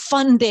and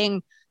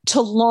funding to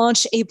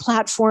launch a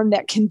platform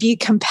that can be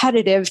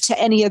competitive to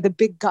any of the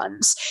big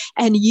guns.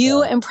 And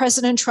you and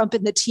President Trump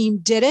and the team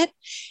did it.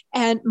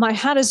 And my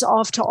hat is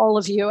off to all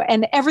of you.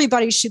 And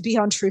everybody should be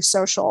on Truth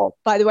Social.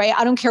 By the way,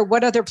 I don't care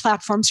what other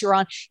platforms you're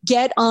on,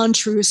 get on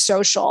Truth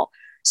Social.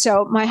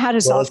 So my hat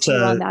is off to you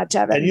on that,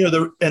 Devin.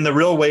 And the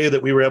real way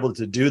that we were able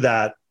to do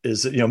that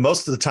is,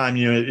 most of the time,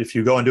 if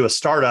you go and do a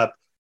startup,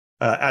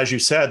 as you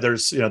said,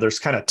 there's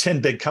kind of 10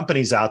 big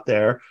companies out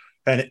there.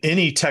 And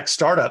any tech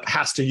startup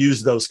has to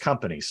use those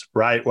companies,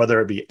 right?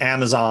 Whether it be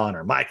Amazon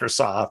or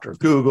Microsoft or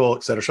Google,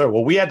 et cetera.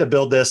 Well, we had to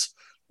build this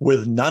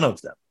with none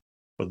of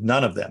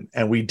them.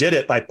 And we did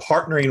it by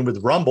partnering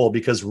with Rumble,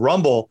 because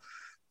Rumble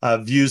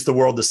views the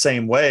world the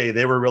same way.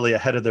 They were really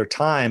ahead of their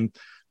time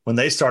when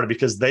they started,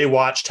 because they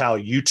watched how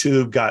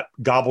YouTube got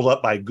gobbled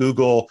up by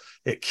Google.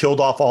 It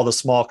killed off all the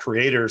small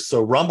creators.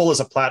 So Rumble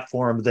is a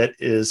platform that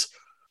is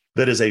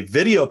a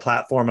video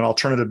platform, an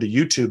alternative to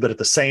YouTube, but at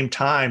the same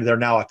time, they're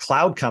now a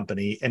cloud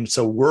company. And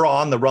so we're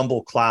on the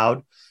Rumble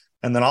cloud.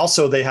 And then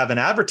also they have an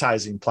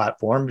advertising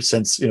platform,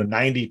 since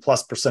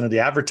 90+% of the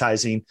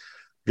advertising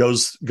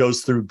goes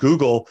through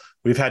Google.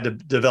 We've had to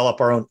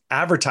develop our own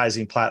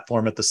advertising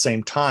platform at the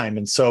same time.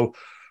 And so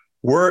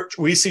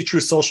we see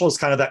Truth Social as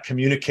kind of that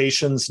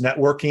communications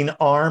networking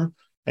arm,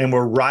 and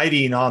we're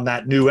riding on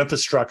that new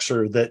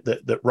infrastructure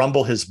that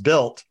Rumble has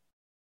built.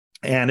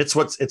 And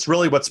it's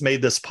really what's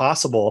made this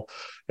possible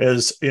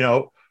is,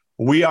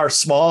 we are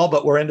small,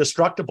 but we're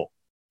indestructible.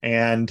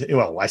 And,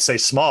 I say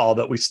small,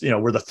 but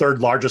we're the third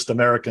largest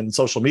American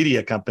social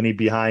media company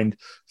behind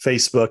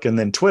Facebook and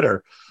then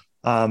Twitter.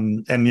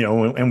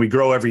 And we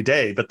grow every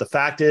day. But the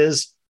fact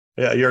is,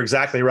 you're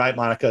exactly right,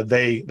 Monica.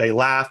 They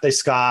laughed, they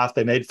scoffed,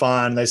 they made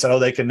fun. They said, oh,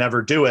 they can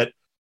never do it.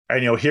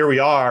 And, here we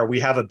are.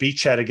 We have a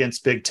beachhead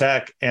against big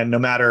tech. And no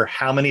matter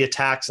how many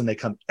attacks, and they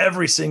come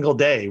every single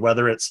day,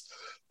 whether it's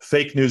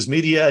fake news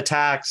media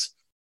attacks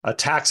by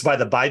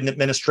the Biden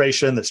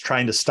administration that's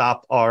trying to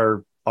stop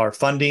our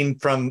funding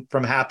from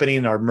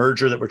happening, our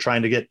merger that we're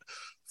trying to get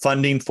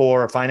funding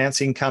for, a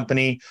financing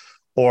company,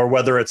 or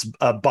whether it's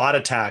bot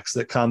attacks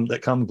that come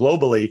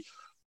globally.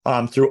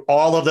 Through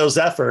all of those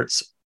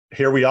efforts,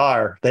 here we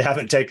are. They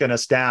haven't taken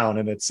us down,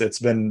 and it's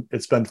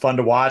been fun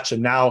to watch.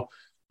 And now,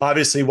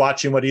 obviously,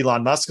 watching what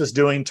Elon Musk is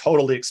doing,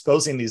 totally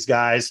exposing these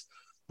guys.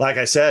 Like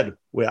I said,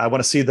 I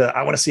want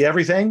to see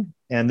everything,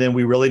 and then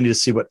we really need to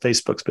see what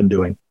Facebook's been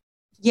doing.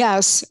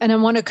 Yes, and I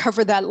want to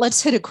cover that.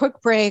 Let's hit a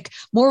quick break.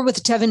 More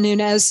with Devin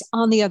Nunes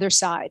on the other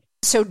side.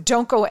 So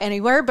don't go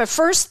anywhere. But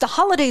first, the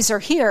holidays are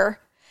here,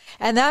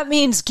 and that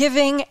means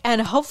giving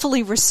and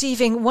hopefully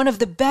receiving one of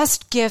the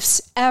best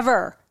gifts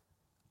ever,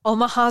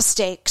 Omaha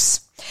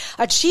Steaks.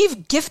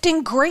 Achieve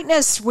gifting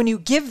greatness when you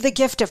give the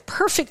gift of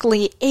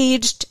perfectly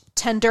aged,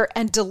 tender,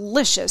 and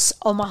delicious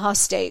Omaha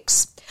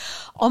Steaks.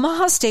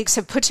 Omaha Steaks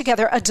have put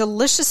together a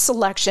delicious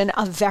selection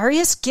of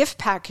various gift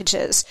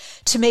packages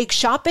to make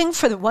shopping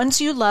for the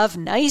ones you love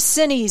nice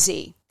and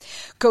easy.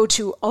 Go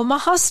to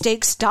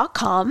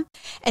omahasteaks.com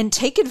and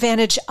take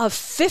advantage of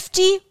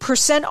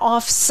 50%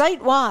 off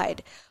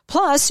site-wide.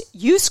 Plus,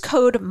 use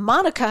code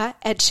MONICA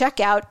at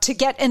checkout to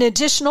get an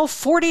additional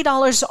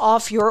 $40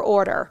 off your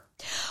order.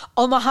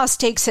 Omaha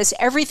Steaks has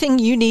everything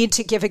you need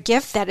to give a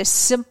gift that is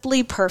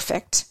simply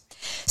perfect.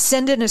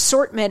 Send an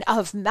assortment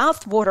of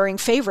mouth-watering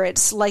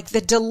favorites like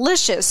the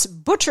delicious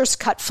Butcher's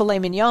Cut Filet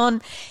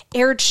Mignon,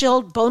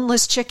 air-chilled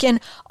boneless chicken,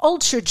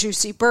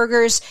 ultra-juicy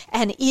burgers,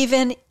 and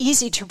even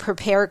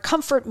easy-to-prepare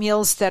comfort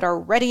meals that are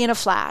ready in a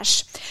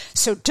flash.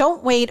 So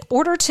don't wait.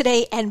 Order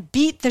today and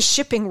beat the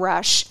shipping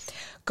rush.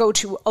 Go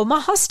to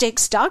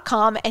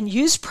omahasteaks.com and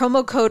use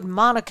promo code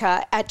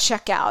MONICA at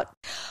checkout.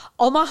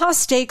 Omaha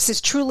Steaks is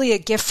truly a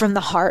gift from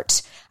the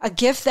heart, a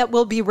gift that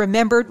will be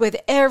remembered with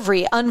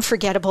every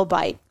unforgettable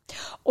bite.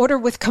 Order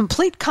with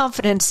complete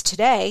confidence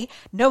today,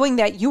 knowing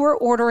that you are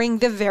ordering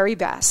the very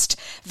best.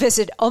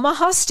 Visit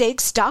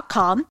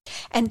omahasteaks.com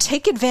and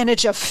take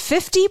advantage of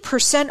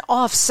 50%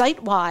 off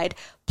site-wide.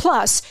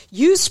 Plus,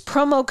 use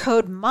promo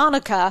code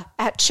MONICA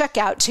at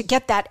checkout to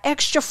get that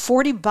extra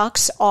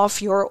 $40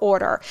 off your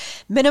order.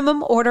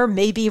 Minimum order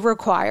may be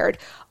required.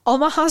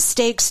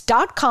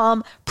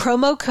 omahasteaks.com,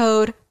 promo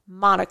code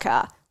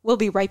MONICA. We'll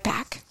be right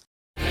back.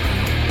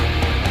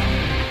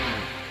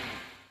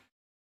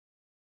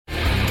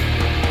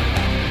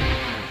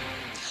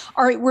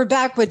 All right, we're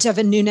back with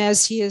Devin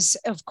Nunes. He is,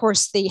 of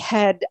course, the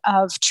head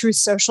of Truth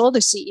Social, the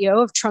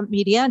CEO of Trump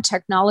Media and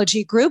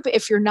Technology Group.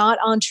 If you're not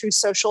on Truth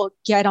Social,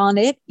 get on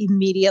it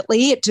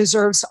immediately. It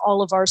deserves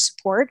all of our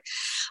support.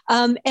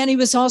 And he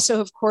was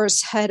also, of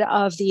course, head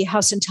of the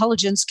House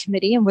Intelligence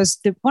Committee and was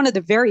one of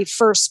the very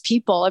first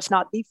people, if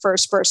not the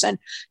first person,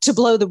 to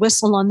blow the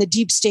whistle on the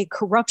deep state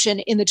corruption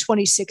in the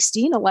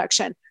 2016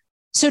 election.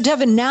 So,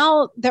 Devin,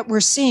 now that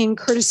we're seeing,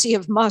 courtesy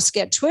of Musk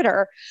at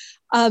Twitter,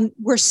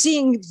 we're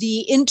seeing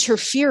the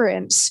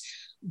interference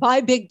by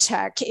big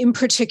tech, in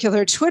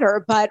particular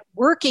Twitter, but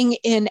working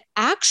in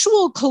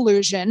actual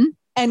collusion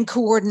and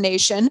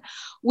coordination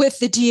with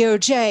the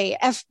DOJ,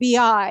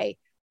 FBI,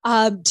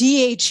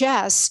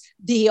 DHS,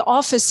 the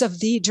Office of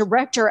the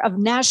Director of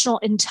National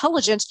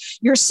Intelligence.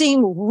 You're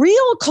seeing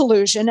real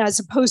collusion as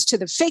opposed to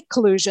the fake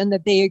collusion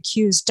that they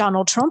accused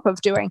Donald Trump of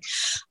doing.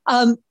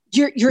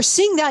 You're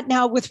seeing that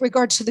now with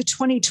regard to the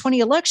 2020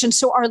 election.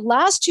 So our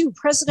last two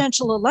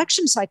presidential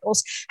election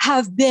cycles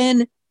have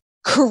been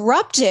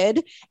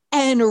corrupted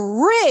and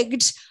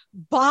rigged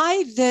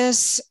by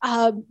this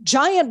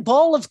giant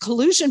ball of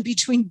collusion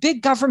between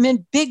big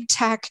government, big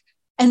tech,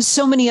 and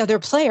so many other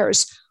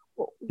players.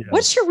 Yeah.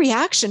 What's your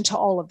reaction to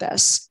all of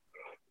this?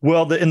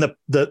 Well,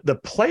 the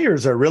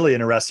players are really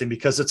interesting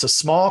because it's a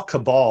small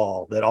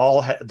cabal that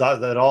all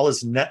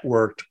is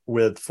networked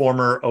with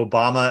former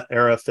Obama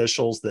era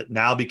officials that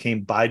now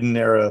became Biden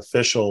era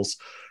officials,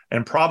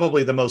 and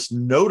probably the most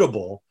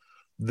notable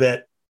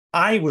that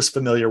I was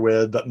familiar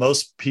with, but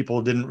most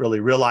people didn't really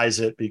realize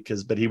it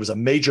but he was a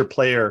major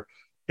player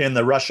in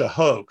the Russia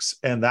hoax,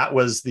 and that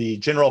was the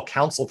general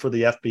counsel for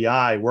the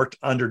FBI, worked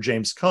under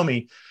James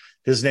Comey.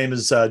 His name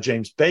is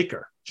Jim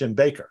Baker.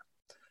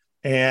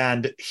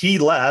 And he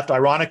left.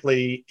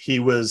 Ironically, he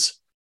was,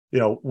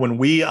 when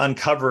we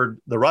uncovered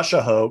the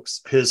Russia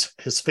hoax,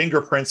 his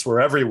fingerprints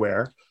were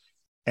everywhere.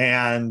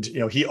 And,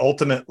 he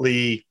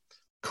ultimately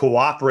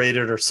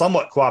cooperated or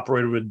somewhat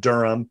cooperated with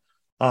Durham.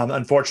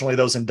 Unfortunately,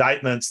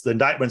 the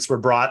indictments were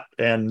brought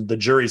and the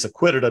juries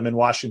acquitted him in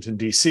Washington,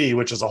 D.C.,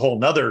 which is a whole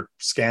nother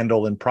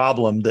scandal and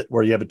problem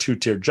where you have a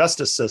two-tier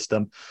justice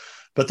system.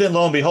 But then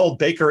lo and behold,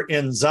 Baker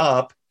ends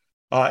up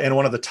in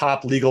one of the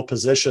top legal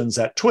positions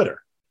at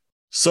Twitter.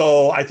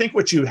 So I think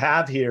what you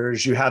have here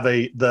is you have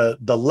the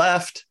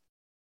left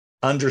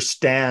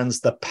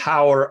understands the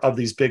power of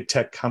these big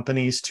tech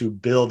companies to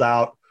build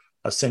out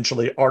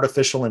essentially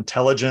artificial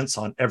intelligence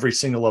on every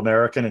single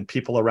American and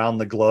people around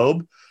the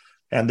globe.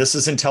 And this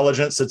is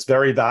intelligence that's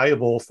very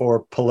valuable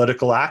for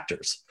political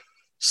actors.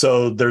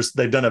 So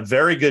they've done a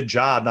very good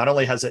job. Not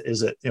only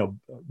is it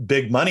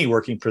big money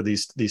working for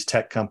these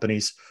tech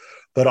companies,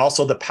 but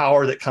also the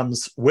power that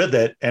comes with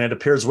it. And it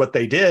appears what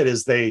they did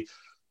is they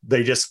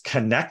just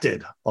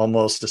connected,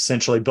 almost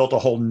essentially built a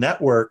whole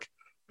network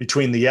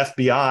between the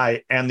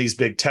FBI and these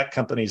big tech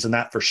companies. And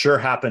that for sure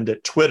happened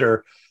at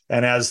Twitter.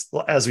 And as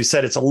we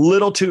said, it's a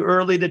little too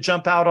early to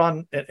jump out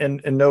on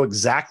and know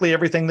exactly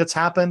everything that's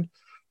happened.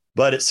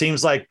 But it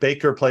seems like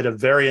Baker played a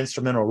very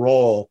instrumental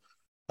role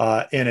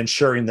in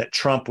ensuring that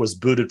Trump was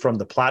booted from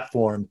the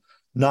platform,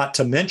 not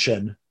to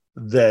mention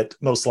that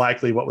most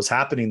likely what was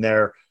happening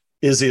there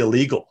is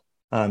illegal.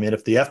 And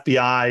if the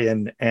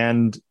FBI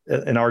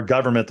and our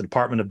government, the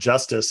Department of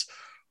Justice,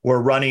 were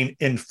running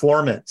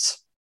informants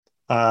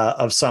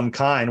of some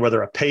kind,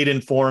 whether a paid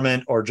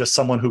informant or just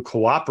someone who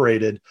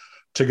cooperated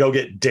to go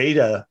get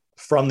data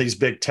from these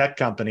big tech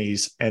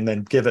companies and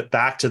then give it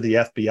back to the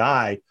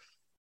FBI,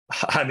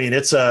 I mean,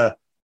 it's a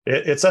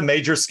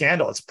major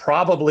scandal. It's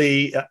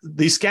probably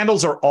these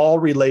scandals are all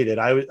related.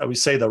 I would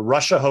say the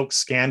Russia hoax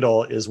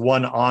scandal is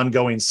one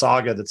ongoing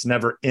saga that's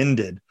never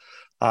ended,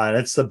 and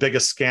it's the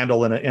biggest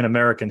scandal in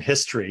American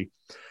history.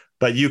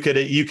 But you could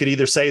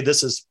either say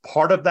this is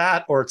part of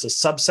that or it's a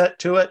subset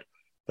to it.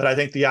 But I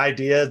think the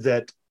idea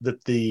that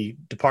the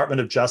Department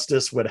of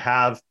Justice would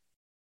have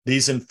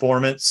these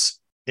informants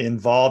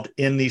involved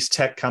in these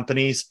tech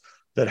companies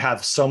that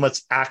have so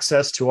much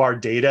access to our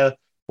data,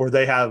 where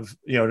they have,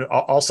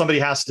 all somebody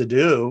has to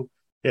do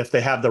if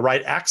they have the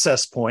right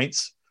access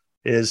points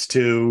is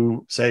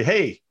to say,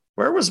 hey,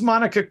 where was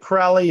Monica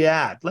Crowley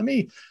at? Let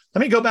me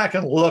go back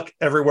and look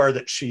everywhere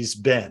that she's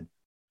been.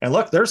 And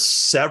look, there's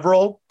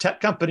several tech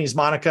companies,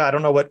 Monica. I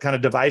don't know what kind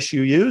of device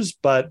you use,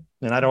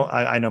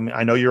 I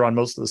know you're on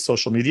most of the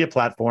social media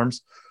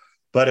platforms,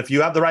 but if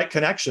you have the right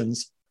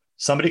connections,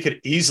 somebody could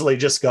easily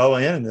just go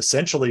in and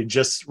essentially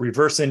just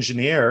reverse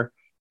engineer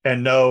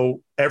and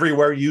know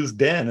everywhere you've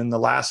been in the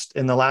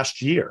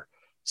last year.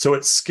 So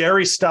it's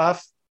scary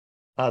stuff.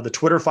 The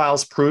Twitter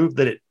files prove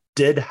that it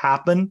did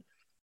happen,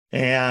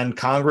 and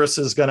Congress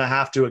is going to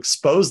have to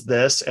expose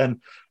this. And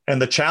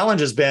the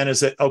challenge has been, is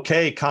that,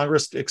 okay,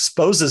 Congress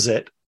exposes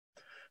it,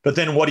 but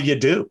then what do you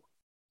do?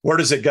 Where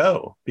does it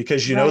go?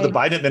 Because, the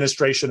Biden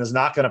administration is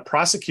not going to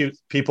prosecute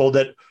people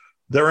that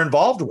they're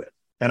involved with.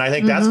 And I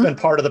think that's been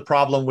part of the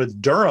problem with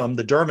Durham,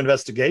 the Durham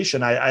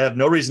investigation. I have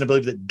no reason to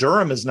believe that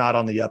Durham is not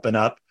on the up and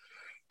up,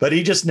 but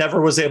he just never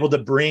was able to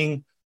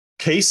bring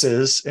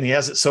cases. And he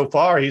hasn't so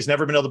far. He's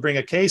never been able to bring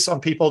a case on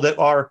people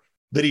that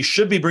he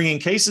should be bringing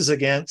cases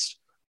against.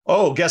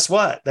 Oh, guess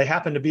what? They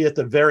happen to be at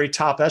the very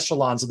top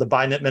echelons of the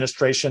Biden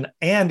administration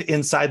and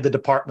inside the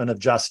Department of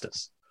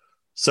Justice.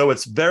 So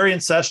it's very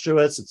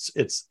incestuous.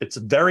 It's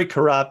very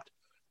corrupt.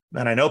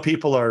 And I know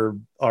people are,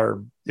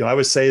 I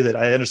always say that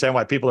I understand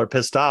why people are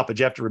pissed off, but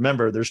you have to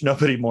remember there's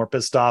nobody more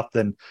pissed off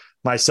than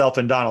myself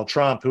and Donald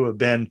Trump, who have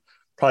been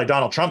probably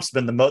Donald Trump's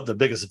been the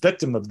biggest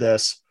victim of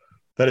this.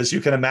 But as you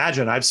can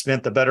imagine, I've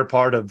spent the better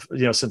part of,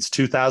 since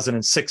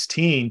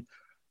 2016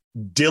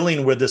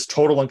 dealing with this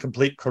total and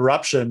complete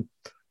corruption,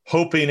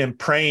 hoping and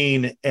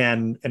praying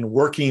and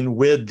working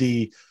with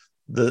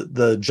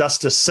the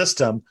justice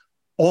system,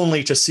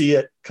 only to see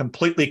it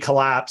completely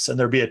collapse and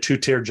there be a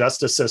two-tier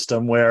justice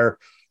system where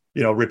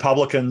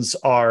Republicans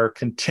are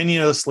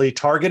continuously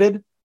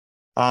targeted,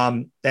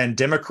 and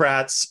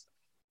Democrats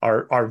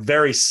are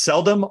very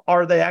seldom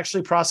are they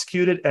actually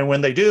prosecuted. And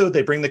when they do,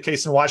 they bring the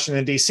case in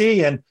Washington,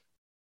 D.C., and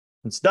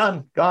it's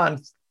done,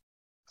 gone,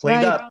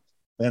 cleaned up.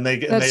 And they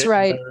get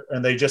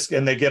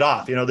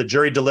off. The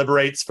jury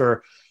deliberates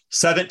for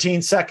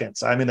 17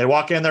 seconds. I mean, they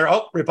walk in there,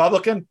 oh,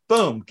 Republican,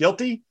 boom,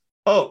 guilty.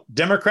 Oh,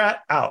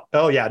 Democrat, out.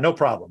 Oh, yeah, no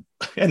problem.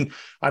 And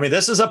I mean,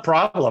 this is a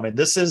problem. And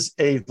this is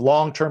a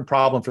long-term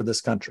problem for this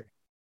country.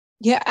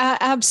 Yeah,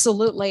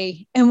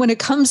 absolutely. And when it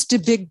comes to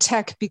big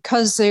tech,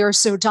 because they are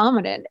so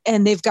dominant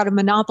and they've got a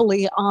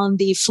monopoly on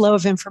the flow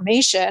of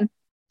information,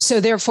 so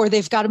therefore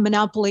they've got a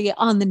monopoly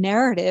on the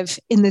narrative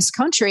in this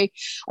country.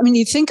 I mean,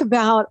 you think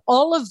about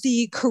all of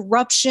the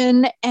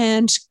corruption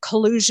and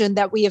collusion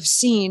that we have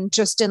seen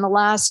just in the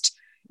last,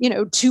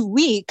 2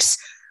 weeks.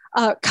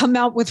 Come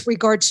out with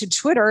regard to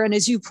Twitter. And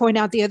as you point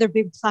out, the other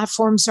big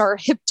platforms are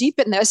hip deep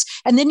in this.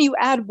 And then you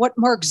add what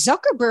Mark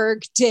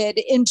Zuckerberg did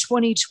in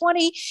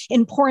 2020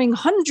 in pouring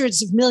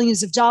hundreds of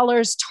millions of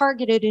dollars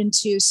targeted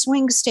into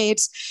swing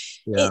states.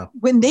 Yeah.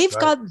 When they've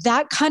got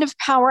that kind of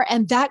power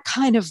and that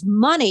kind of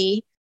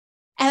money,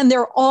 and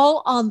they're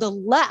all on the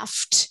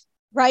left.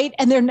 Right.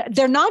 And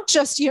they're not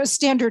just,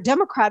 standard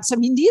Democrats. I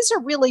mean, these are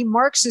really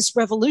Marxist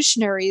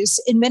revolutionaries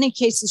in many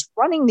cases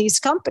running these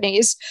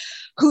companies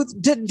who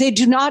they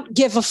do not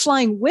give a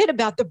flying whit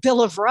about the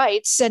Bill of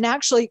Rights and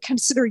actually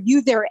consider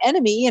you their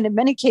enemy and in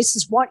many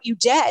cases want you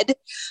dead.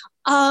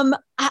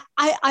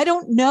 I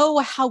don't know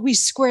how we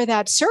square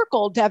that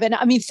circle, Devin.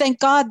 I mean, thank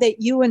God that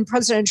you and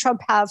President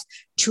Trump have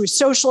Truth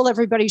Social.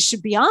 Everybody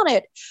should be on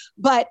it.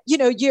 But,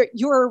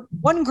 you're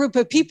one group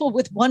of people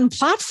with one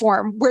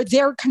platform where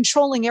they're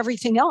controlling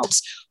everything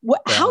else.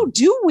 How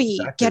do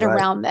we get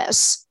around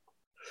this?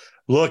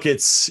 Look,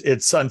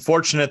 it's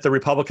unfortunate the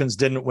Republicans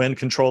didn't win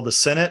control of the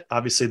Senate.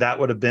 Obviously, that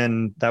would have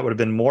been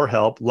more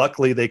help.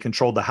 Luckily, they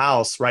controlled the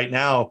House. Right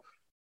now,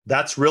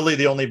 that's really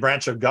the only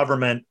branch of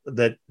government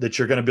that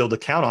you're going to be able to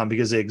count on,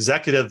 because the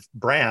executive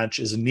branch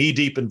is knee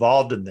deep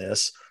involved in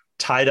this,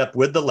 tied up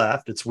with the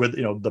left. It's with,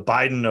 the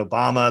Biden,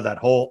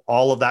 Obama,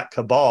 all of that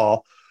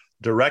cabal,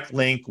 direct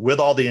link with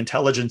all the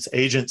intelligence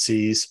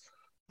agencies,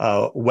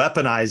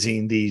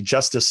 weaponizing the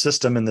justice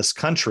system in this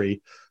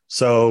country.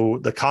 So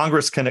the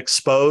Congress can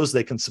expose,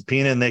 they can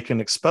subpoena, and they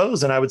can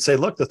expose. And I would say,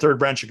 look, the third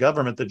branch of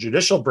government, the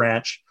judicial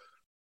branch,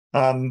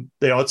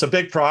 it's a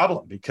big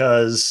problem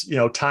because,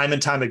 time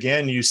and time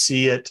again, you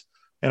see it.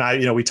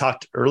 And we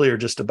talked earlier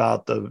just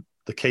about the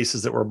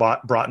cases that were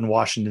brought in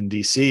Washington,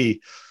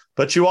 D.C.,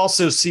 but you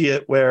also see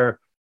it where,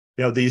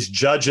 these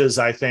judges,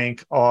 I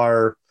think,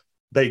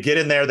 they get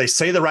in there, they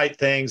say the right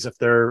things. If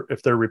they're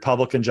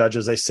Republican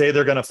judges, they say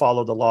they're going to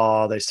follow the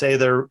law. They say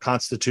they're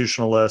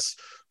constitutionalists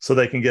so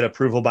they can get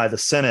approval by the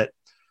Senate.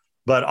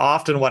 But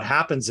often what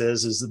happens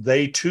is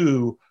they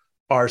too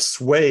are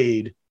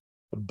swayed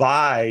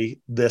by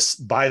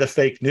the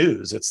fake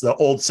news. It's the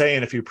old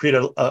saying, if you repeat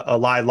a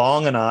lie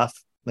long enough,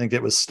 I think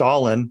it was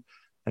Stalin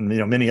and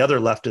many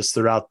other leftists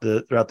throughout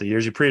the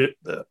years, you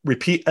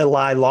repeat a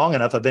lie long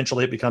enough,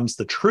 eventually it becomes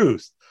the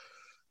truth.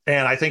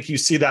 And I think you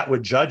see that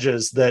with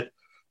judges that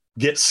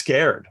get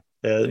scared,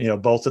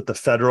 both at the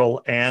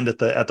federal and at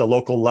the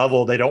local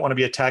level. They don't want to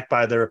be attacked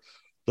by the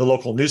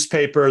local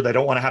newspaper. They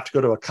don't want to have to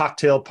go to a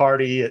cocktail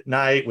party at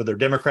night with their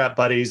Democrat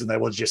buddies and they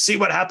will, did you see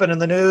what happened in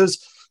the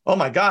news? Oh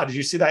my God, did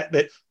you see that?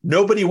 That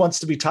nobody wants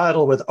to be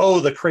titled with,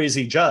 the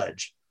crazy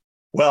judge.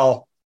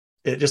 Well,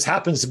 it just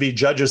happens to be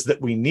judges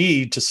that we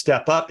need to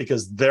step up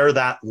because they're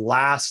that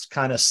last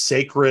kind of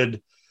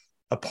sacred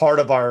a part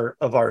of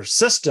our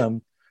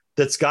system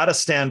that's got to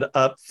stand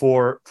up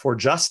for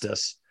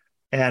justice.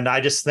 And I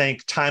just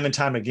think time and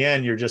time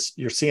again,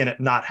 you're seeing it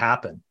not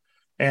happen.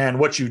 And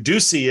what you do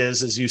see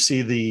is you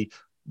see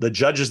the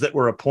judges that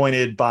were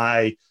appointed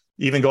by,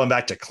 even going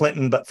back to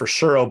Clinton, but for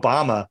sure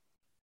Obama,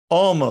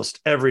 almost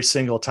every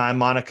single time,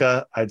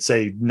 Monica, I'd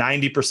say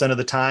 90% of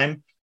the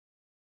time,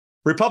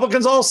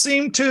 Republicans all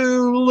seem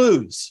to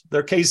lose.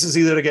 Their cases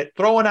either to get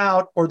thrown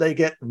out or they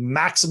get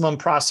maximum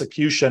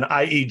prosecution,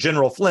 i.e.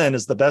 General Flynn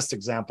is the best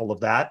example of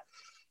that.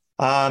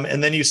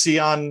 And then you see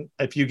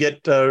if you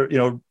get,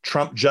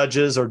 Trump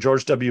judges or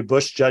George W.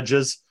 Bush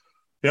judges,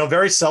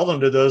 very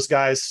seldom do those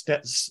guys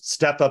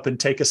step up and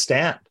take a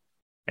stand.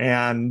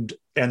 And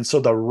so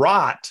the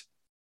rot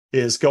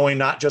is going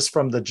not just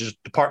from the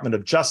Department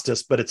of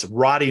Justice, but it's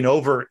rotting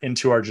over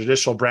into our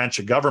judicial branch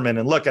of government.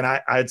 And look, and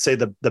I'd say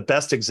the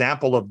best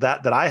example of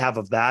that I have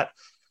of that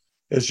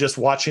is just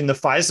watching the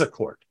FISA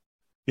court.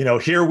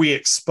 Here we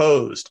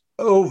exposed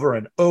over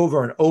and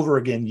over and over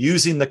again,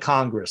 using the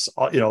Congress,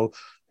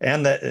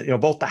 and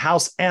both the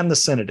House and the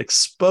Senate,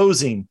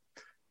 exposing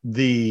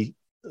the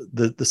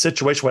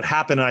situation, what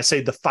happened. And I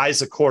say the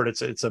FISA court,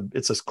 it's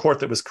a court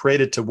that was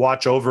created to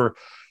watch over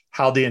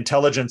how the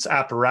intelligence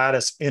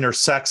apparatus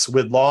intersects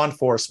with law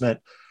enforcement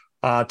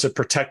to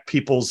protect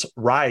people's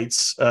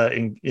rights,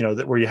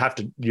 that where you have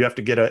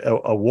to get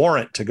a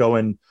warrant to go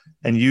in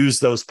and use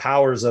those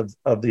powers of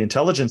the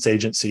intelligence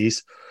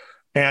agencies.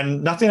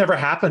 And nothing ever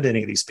happened to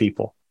any of these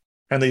people.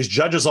 And these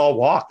judges all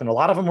walked, and a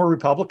lot of them were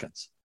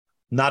Republicans.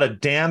 Not a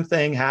damn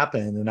thing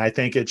happened. And I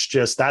think that's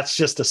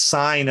just a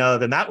sign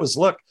of, and that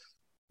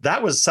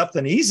was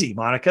something easy,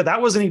 Monica.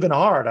 That wasn't even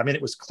hard. I mean,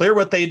 it was clear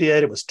what they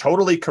did. It was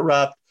totally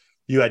corrupt.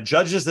 You had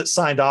judges that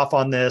signed off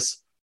on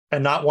this,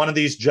 and not one of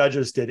these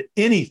judges did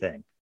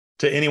anything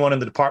to anyone in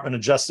the Department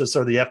of Justice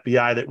or the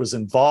FBI that was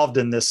involved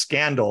in this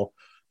scandal.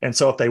 And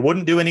so if they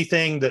wouldn't do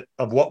anything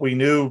of what we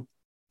knew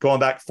going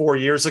back 4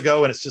 years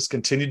ago, and it's just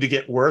continued to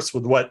get worse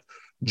with what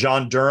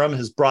John Durham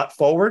has brought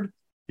forward,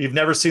 you've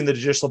never seen the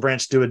judicial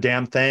branch do a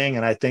damn thing.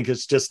 And I think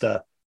it's just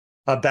a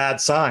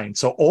bad sign.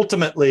 So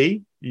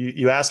ultimately,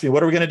 you ask me,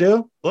 what are we going to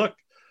do? Look,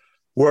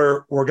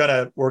 we're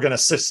gonna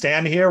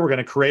stand here. We're going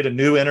to create a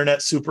new internet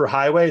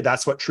superhighway.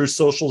 That's what Truth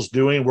Social is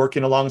doing,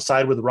 working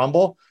alongside with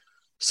Rumble,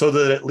 so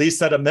that at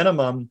least at a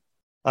minimum,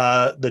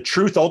 the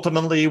truth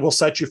ultimately will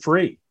set you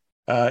free.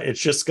 It's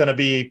just going to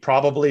be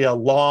probably a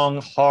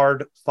long,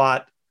 hard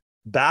fought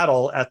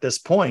battle at this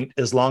point,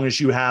 as long as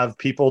you have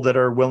people that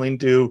are willing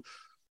to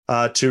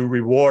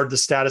reward the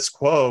status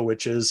quo,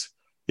 which is,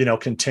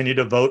 continue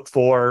to vote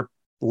for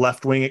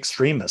left-wing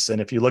extremists. And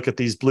if you look at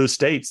these blue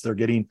states, they're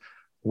getting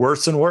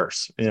worse and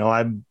worse.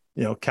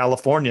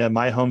 California,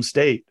 my home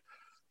state,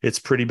 it's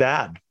pretty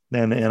bad.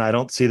 And I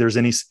don't see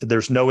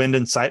there's no end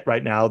in sight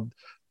right now.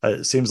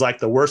 It seems like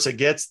the worse it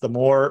gets, the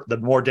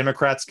more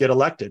Democrats get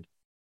elected.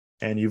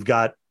 And you've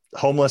got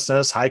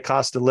homelessness, high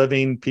cost of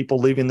living, people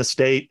leaving the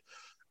state,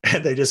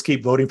 and they just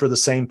keep voting for the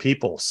same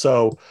people.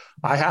 So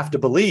I have to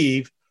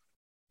believe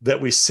that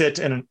we sit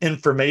in an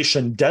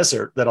information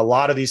desert, that a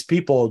lot of these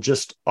people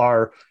just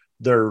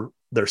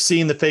they're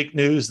seeing the fake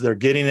news, they're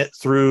getting it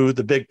through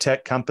the big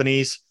tech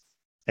companies,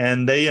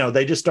 and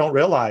they just don't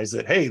realize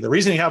that, hey, the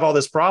reason you have all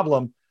this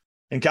problem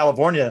in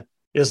California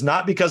is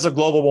not because of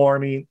global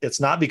warming, it's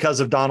not because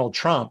of Donald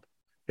Trump,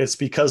 it's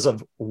because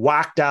of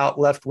whacked out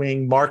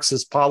left-wing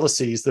Marxist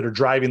policies that are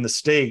driving the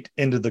state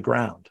into the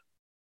ground.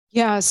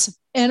 Yes,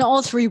 and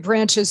all three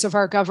branches of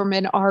our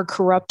government are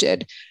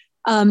corrupted.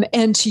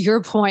 And to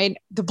your point,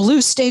 the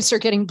blue states are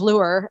getting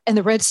bluer and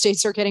the red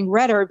states are getting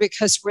redder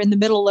because we're in the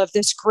middle of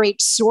this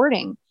great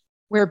sorting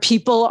where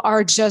people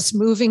are just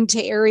moving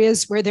to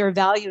areas where their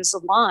values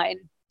align,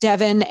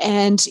 Devin.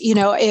 And,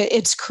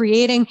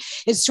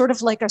 it's sort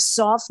of like a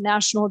soft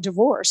national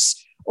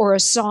divorce or a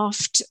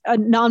soft,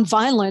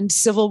 nonviolent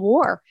civil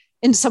war.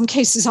 In some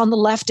cases on the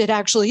left, it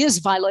actually is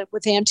violent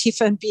with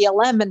Antifa and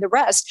BLM and the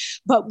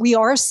rest. But we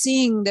are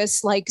seeing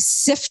this like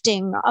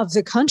sifting of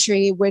the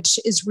country, which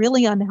is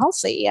really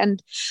unhealthy.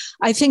 And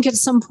I think at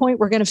some point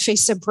we're going to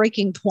face a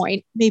breaking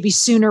point, maybe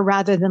sooner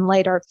rather than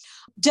later.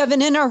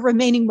 Devin, in our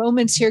remaining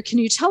moments here, can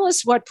you tell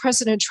us what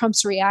President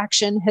Trump's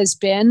reaction has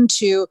been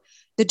to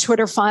the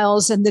Twitter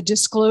files and the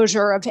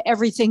disclosure of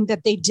everything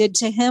that they did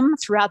to him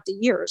throughout the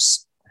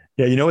years?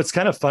 Yeah, it's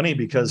kind of funny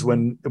because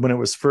when it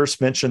was first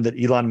mentioned that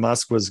Elon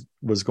Musk was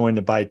going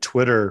to buy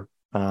Twitter,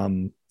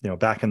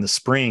 back in the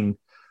spring,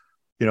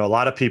 a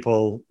lot of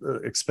people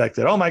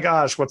expected, oh my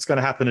gosh, what's going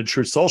to happen to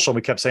Truth Social?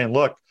 We kept saying,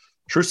 look,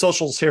 Truth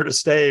Social's here to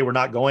stay. We're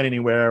not going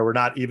anywhere. We're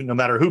not, even no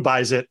matter who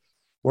buys it,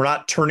 we're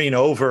not turning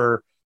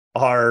over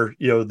our,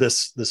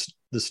 this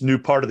new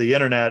part of the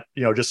internet,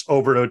 just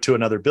over to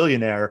another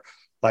billionaire.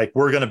 Like,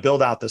 we're going to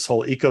build out this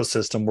whole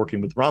ecosystem working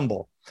with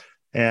Rumble.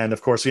 And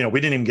of course, we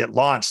didn't even get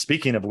launched.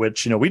 Speaking of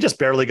which, we just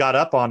barely got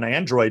up on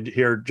Android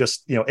here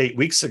just, 8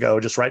 weeks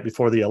ago, just right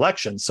before the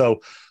election.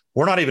 So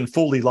we're not even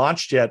fully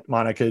launched yet,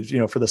 Monica,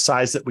 for the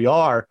size that we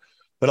are.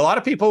 But a lot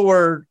of people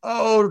were,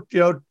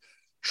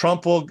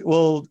 Trump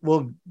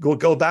will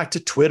go back to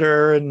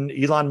Twitter and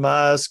Elon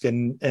Musk.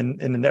 And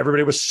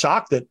everybody was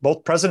shocked that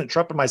both President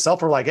Trump and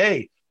myself were like,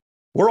 hey,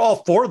 we're all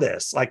for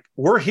this. Like,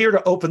 we're here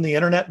to open the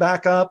internet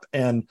back up.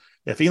 And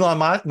if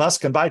Elon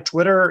Musk can buy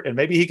Twitter and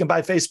maybe he can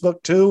buy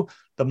Facebook too,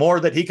 the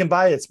more that he can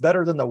buy, it's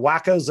better than the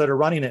wackos that are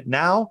running it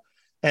now.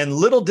 And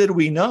little did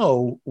we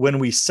know, when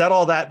we set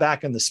all that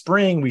back in the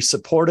spring, we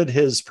supported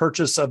his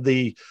purchase of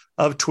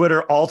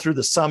Twitter all through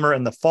the summer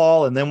and the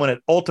fall. And then when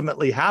it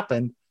ultimately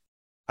happened,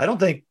 I don't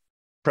think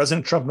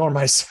President Trump nor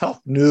myself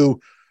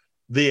knew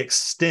the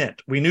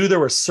extent. We knew there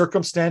was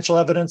circumstantial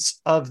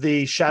evidence of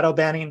the shadow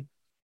banning.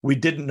 We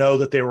didn't know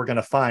that they were going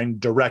to find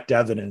direct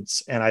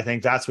evidence. And I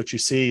think that's what you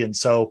see. And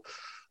so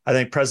I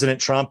think President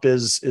Trump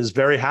is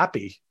very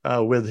happy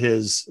with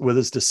his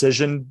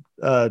decision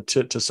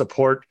to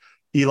support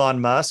Elon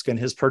Musk and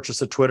his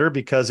purchase of Twitter,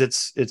 because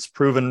it's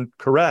proven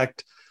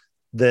correct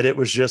that it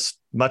was just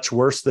much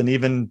worse than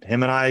even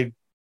him and I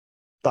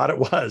thought it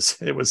was.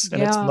 It's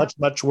much,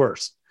 much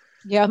worse.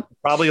 Yeah.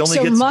 Probably only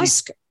so gets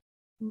Musk.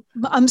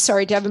 I'm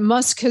sorry, Devin.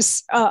 Musk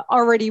has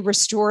already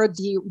restored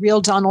the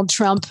real Donald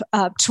Trump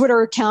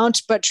Twitter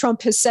account, but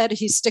Trump has said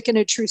he's sticking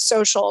to Truth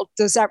Social.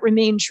 Does that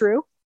remain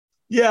true?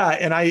 Yeah,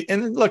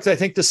 and look, I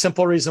think the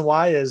simple reason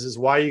why is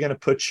why are you going to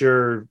put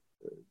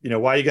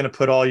why are you going to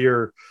put all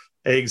your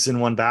eggs in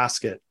one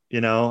basket?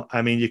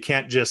 I mean, you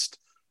can't just.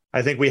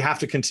 I think we have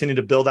to continue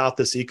to build out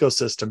this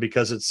ecosystem,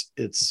 because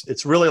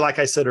it's really, like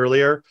I said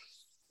earlier,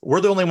 we're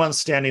the only ones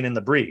standing in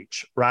the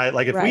breach, right?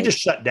 Like, if we just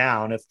shut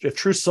down, if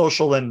Truth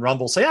Social and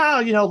Rumble say,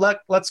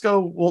 let's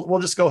go,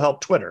 we'll just go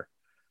help Twitter,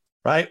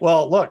 right?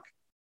 Well, look,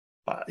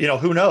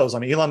 who knows? I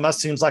mean, Elon Musk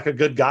seems like a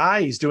good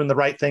guy. He's doing the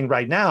right thing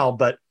right now,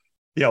 but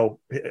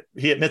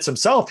he admits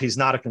himself he's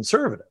not a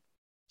conservative.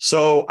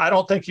 So I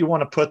don't think you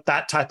want to put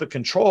that type of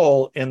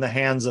control in the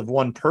hands of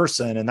one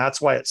person. And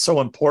that's why it's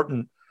so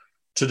important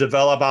to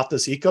develop out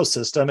this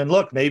ecosystem. And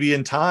look, maybe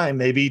in time,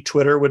 maybe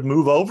Twitter would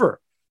move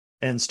over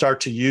and start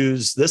to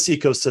use this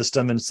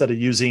ecosystem instead of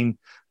using,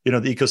 the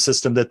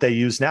ecosystem that they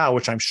use now,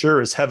 which I'm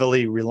sure is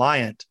heavily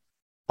reliant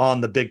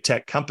on the big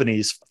tech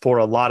companies for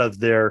a lot of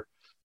their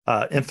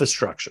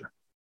infrastructure.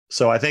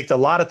 So I think a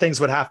lot of things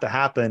would have to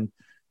happen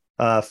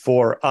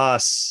for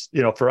us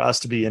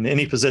to be in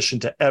any position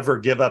to ever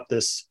give up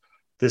this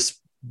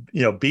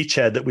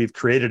beachhead that we've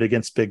created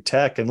against big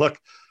tech. And look,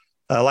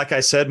 like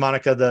I said,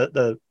 Monica,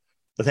 the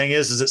thing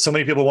is that so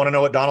many people want to know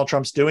what Donald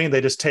Trump's doing.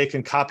 They just take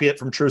and copy it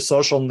from Truth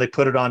Social and they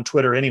put it on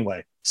Twitter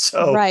anyway.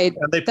 So right.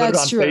 And they put it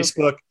on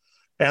Facebook,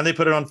 and they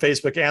put it on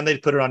Facebook, and they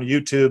put it on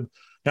YouTube.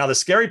 Now, the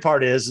scary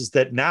part is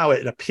that now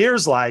it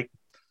appears like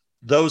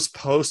those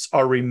posts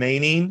are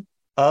remaining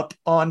up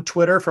on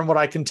Twitter, from what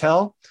I can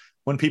tell,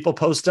 when people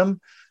post them.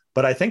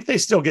 but I think they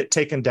still get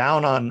taken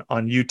down on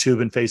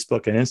YouTube and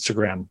Facebook and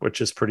Instagram,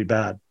 which is pretty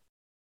bad.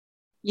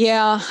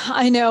 Yeah,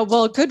 I know.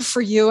 Well, good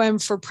for you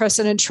and for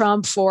President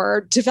Trump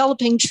for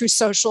developing Truth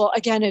Social.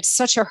 Again, it's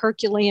such a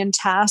Herculean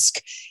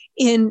task.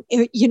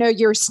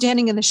 You're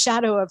standing in the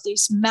shadow of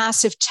these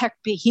massive tech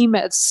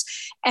behemoths,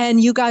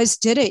 and you guys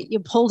did it. You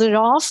pulled it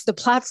off. The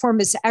platform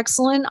is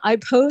excellent. I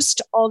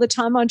post all the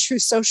time on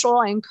Truth Social.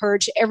 I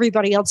encourage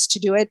everybody else to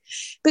do it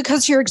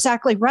because you're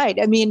exactly right.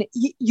 I mean,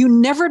 you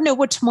never know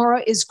what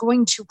tomorrow is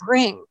going to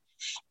bring.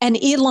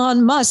 And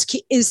Elon Musk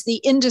is the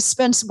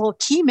indispensable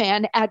key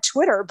man at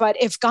Twitter.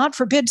 But if, God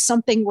forbid,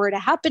 something were to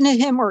happen to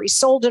him or he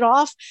sold it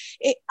off,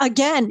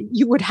 again,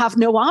 you would have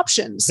no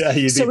options. Yeah,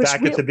 you'd be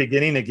back at the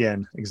beginning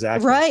again.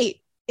 Exactly. Right.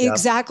 Yep.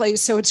 Exactly.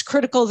 So it's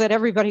critical that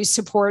everybody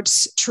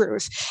supports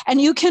truth. And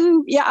you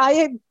can,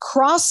 I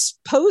cross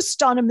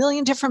post on a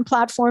million different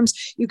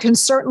platforms. You can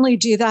certainly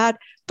do that.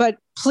 But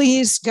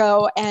please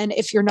go. And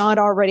if you're not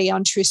already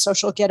on Truth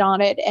Social, get on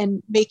it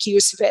and make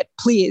use of it.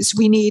 Please.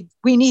 We need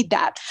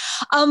that.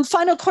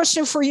 Final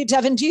question for you,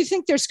 Devin. Do you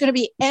think there's going to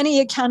be any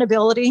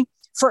accountability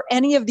for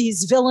any of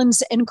these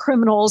villains and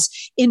criminals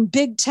in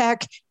big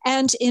tech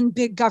and in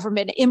big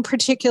government, in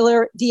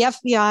particular, the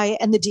FBI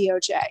and the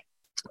DOJ?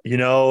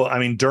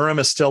 Durham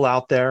is still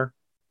out there.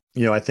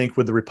 I think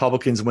with the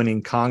Republicans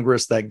winning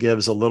Congress, that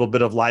gives a little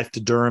bit of life to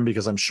Durham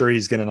because I'm sure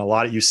he's getting a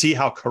lot of, you see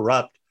how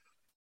corrupt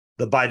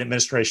the Biden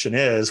administration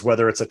is,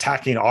 whether it's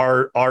attacking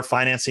our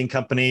financing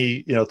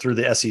company, through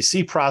the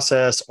SEC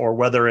process, or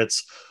whether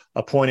it's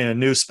appointing a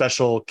new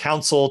special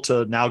counsel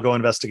to now go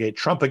investigate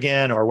Trump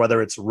again, or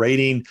whether it's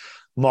raiding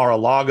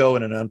Mar-a-Lago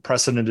in an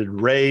unprecedented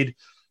raid.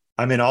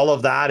 I mean, all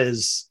of that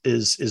is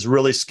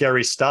really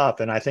scary stuff.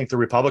 And I think the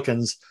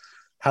Republicans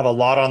have a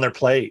lot on their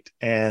plate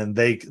and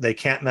they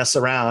can't mess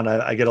around.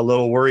 I get a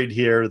little worried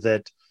here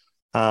that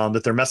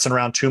they're messing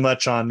around too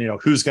much on,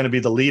 who's going to be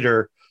the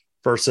leader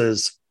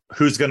versus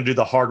who's going to do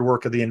the hard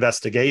work of the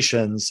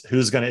investigations,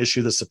 who's going to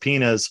issue the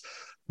subpoenas.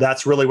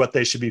 That's really what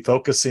they should be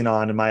focusing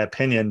on, in my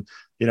opinion.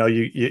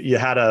 You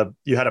had a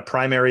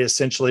primary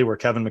essentially where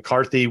Kevin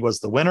McCarthy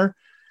was the winner.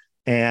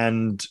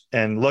 And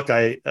look,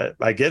 I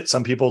get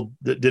some people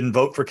that didn't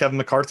vote for Kevin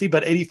McCarthy,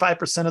 but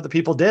 85% of the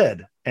people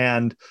did.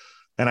 And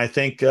I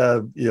think,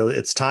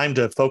 it's time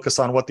to focus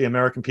on what the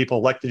American people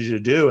elected you to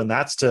do. And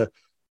that's to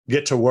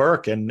get to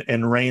work and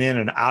rein in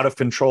an out of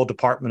control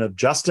Department of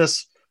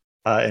Justice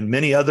and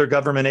many other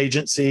government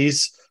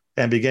agencies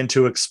and begin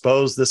to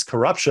expose this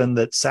corruption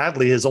that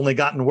sadly has only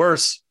gotten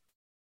worse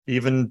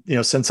even,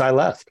 since I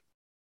left.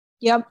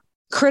 Yep.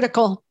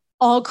 Critical,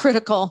 all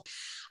critical.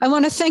 I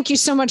want to thank you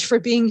so much for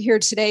being here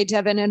today,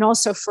 Devin, and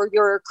also for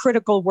your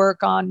critical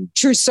work on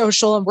Truth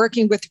Social and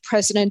working with the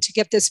president to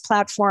get this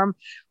platform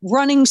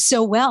running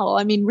so well.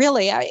 I mean,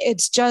 really,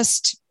 it's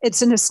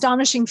an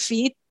astonishing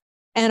feat,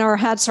 and our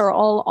hats are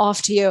all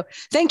off to you.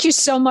 Thank you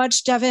so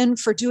much, Devin,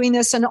 for doing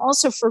this and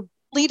also for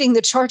leading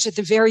the charge at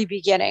the very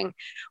beginning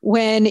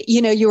when,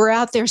 you were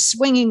out there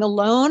swinging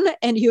alone,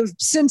 and you've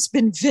since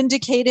been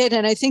vindicated.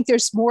 And I think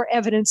there's more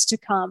evidence to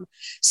come.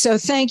 So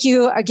thank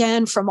you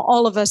again from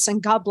all of us, and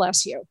God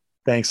bless you.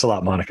 Thanks a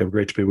lot, Monica.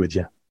 Great to be with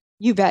you.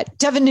 You bet.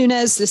 Devin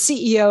Nunes, the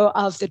CEO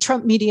of the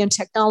Trump Media and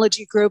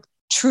Technology Group,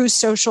 Truth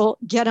Social.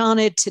 Get on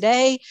it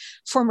today.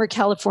 Former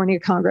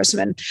California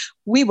Congressman.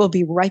 We will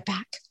be right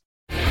back.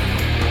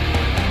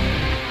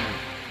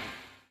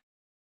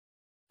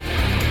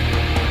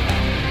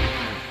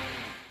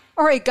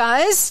 All right,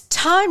 guys,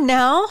 time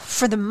now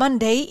for the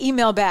Monday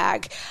email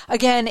bag.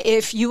 Again,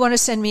 if you want to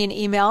send me an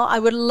email, I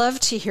would love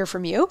to hear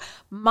from you.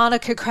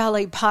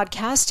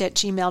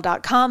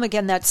 MonicaCrowleyPodcast@gmail.com.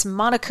 Again, that's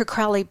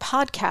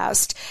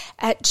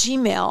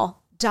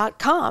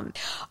MonicaCrowleyPodcast@gmail.com.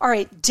 All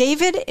right,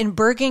 David in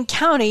Bergen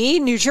County,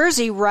 New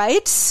Jersey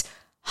writes,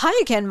 "Hi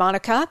again,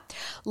 Monica.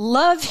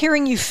 Love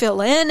hearing you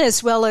fill in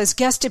as well as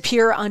guest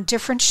appear on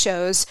different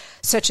shows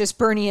such as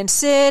Bernie and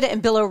Sid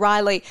and Bill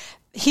O'Reilly."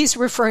 He's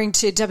referring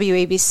to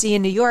WABC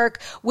in New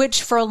York,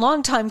 which for a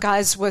long time,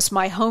 guys, was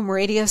my home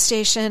radio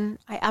station.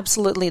 I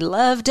absolutely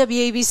love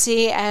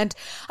WABC, and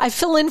I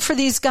fill in for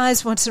these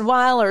guys once in a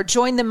while or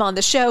join them on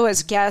the show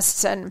as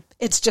guests, and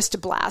it's just a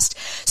blast.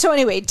 So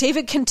anyway,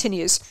 David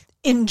continues,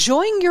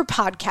 "Enjoying your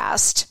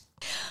podcast.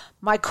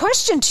 My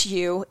question to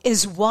you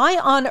is, why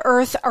on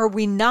earth are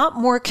we not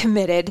more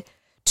committed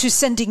to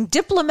sending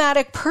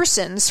diplomatic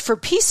persons for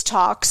peace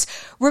talks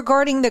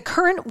regarding the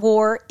current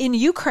war in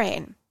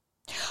Ukraine?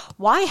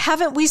 Why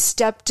haven't we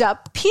stepped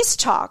up peace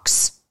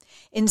talks?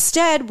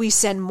 Instead, we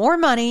send more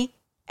money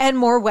and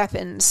more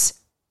weapons.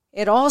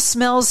 It all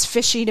smells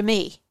fishy to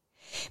me.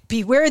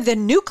 Beware the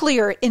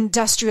nuclear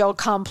industrial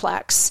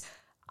complex.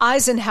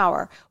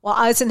 Eisenhower. Well,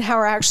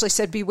 Eisenhower actually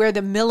said beware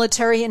the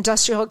military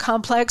industrial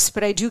complex,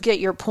 but I do get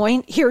your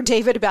point here,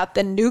 David, about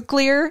the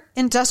nuclear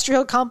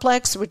industrial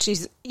complex, which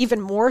is even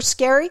more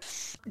scary."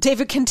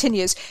 David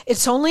continues,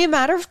 "It's only a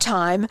matter of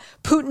time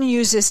Putin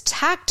uses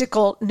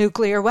tactical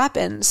nuclear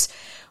weapons.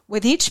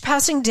 With each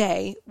passing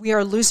day, we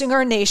are losing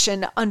our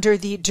nation under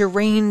the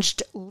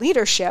deranged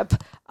leadership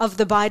of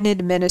the Biden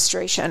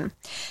administration.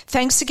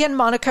 Thanks again,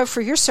 Monica,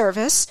 for your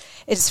service.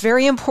 It's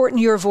very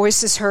important your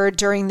voice is heard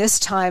during this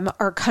time.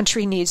 Our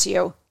country needs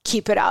you.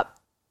 Keep it up.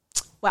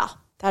 Well,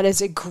 that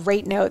is a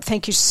great note.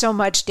 Thank you so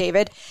much,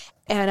 David.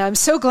 And I'm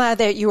so glad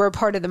that you are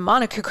part of the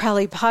Monica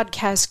Crowley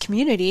podcast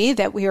community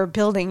that we are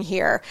building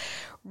here.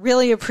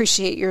 Really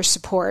appreciate your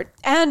support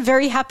and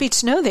very happy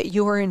to know that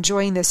you are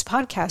enjoying this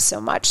podcast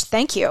so much.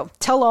 Thank you.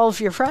 Tell all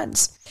of your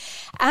friends.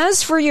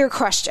 As for your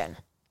question,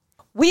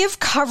 we have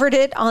covered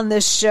it on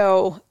this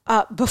show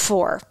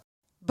before,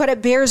 but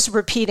it bears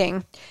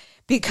repeating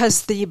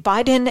because the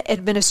Biden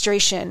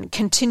administration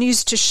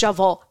continues to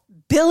shovel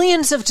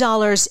billions of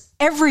dollars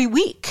every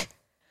week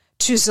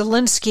to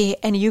Zelensky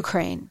and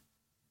Ukraine.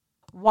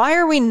 Why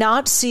are we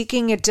not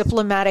seeking a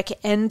diplomatic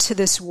end to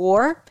this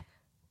war?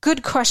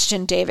 Good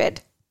question,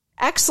 David.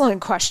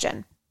 Excellent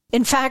question.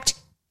 In fact,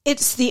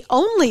 it's the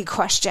only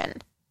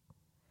question.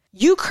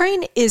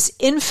 Ukraine is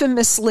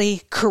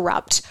infamously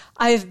corrupt.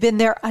 I have been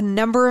there a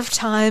number of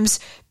times.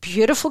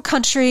 Beautiful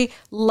country,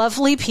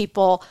 lovely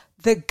people.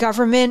 The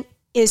government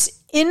is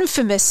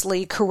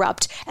infamously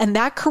corrupt. And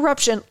that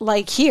corruption,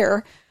 like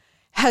here,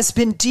 has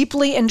been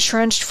deeply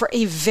entrenched for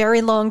a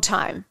very long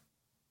time.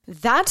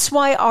 That's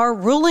why our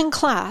ruling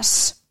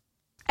class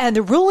and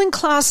the ruling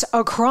class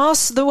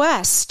across the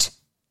West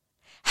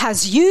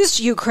has used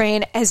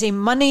Ukraine as a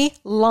money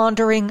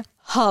laundering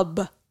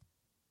hub.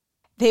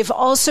 They've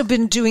also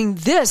been doing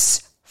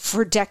this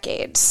for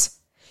decades.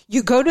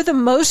 You go to the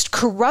most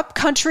corrupt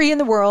country in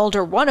the world,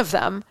 or one of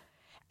them,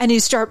 and you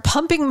start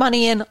pumping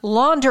money in,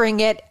 laundering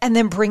it, and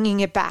then bringing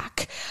it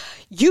back.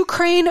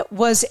 Ukraine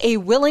was a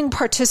willing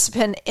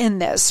participant in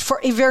this for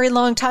a very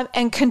long time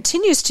and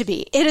continues to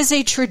be. It is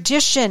a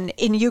tradition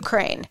in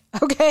Ukraine,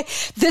 okay?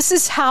 This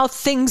is how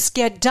things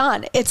get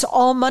done. It's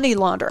all money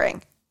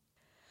laundering.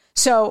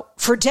 So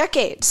for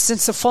decades,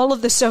 since the fall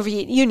of the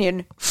Soviet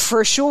Union,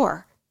 for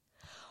sure.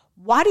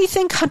 Why do you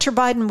think Hunter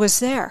Biden was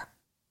there?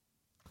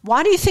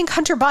 Why do you think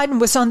Hunter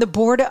Biden was on the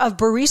board of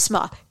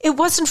Burisma? It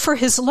wasn't for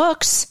his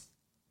looks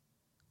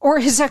or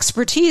his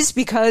expertise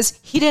because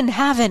he didn't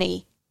have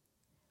any,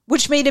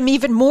 which made him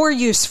even more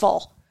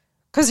useful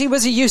because he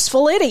was a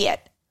useful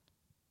idiot.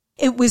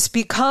 It was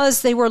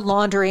because they were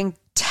laundering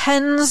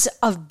tens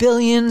of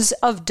billions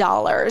of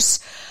dollars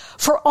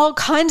for all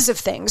kinds of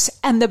things.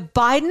 And the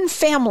Biden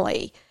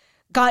family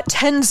got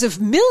tens of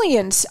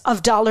millions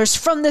of dollars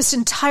from this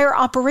entire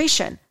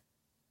operation,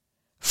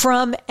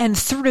 from and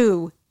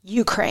through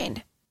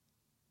Ukraine.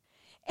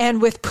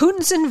 And with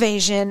Putin's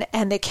invasion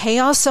and the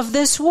chaos of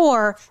this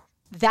war,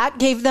 that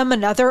gave them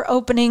another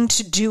opening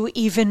to do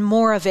even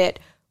more of it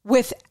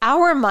with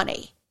our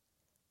money.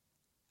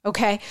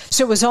 Okay,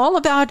 so it was all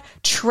about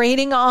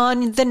trading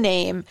on the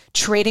name,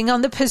 trading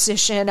on the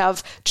position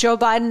of Joe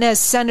Biden as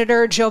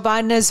senator, Joe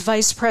Biden as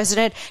vice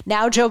president,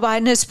 now Joe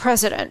Biden as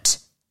president.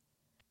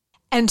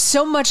 And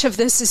so much of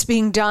this is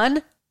being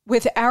done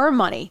with our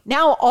money.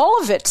 Now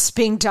all of it's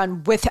being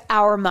done with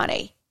our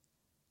money.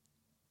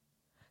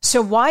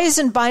 So why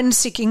isn't Biden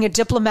seeking a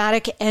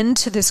diplomatic end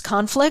to this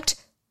conflict?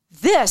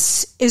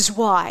 This is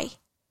why.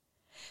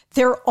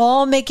 They're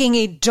all making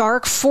a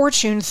dark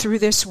fortune through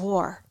this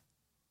war.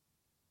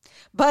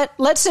 But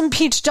let's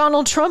impeach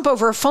Donald Trump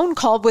over a phone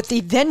call with the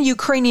then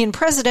Ukrainian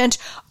president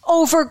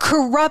over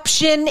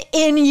corruption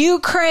in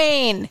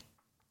Ukraine.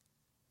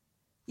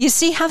 You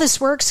see how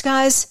this works,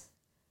 guys?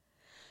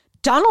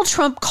 Donald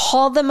Trump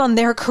called them on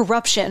their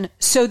corruption,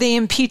 so they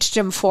impeached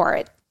him for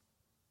it.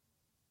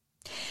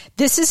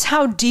 This is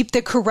how deep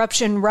the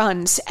corruption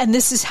runs, and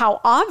this is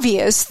how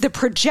obvious the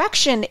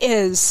projection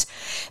is.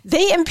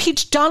 They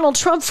impeached Donald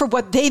Trump for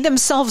what they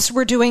themselves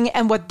were doing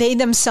and what they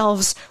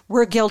themselves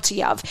were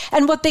guilty of,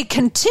 and what they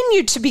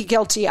continue to be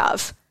guilty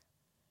of.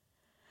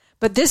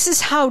 But this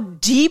is how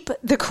deep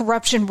the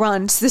corruption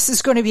runs. This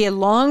is going to be a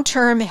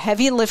long-term,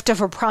 heavy lift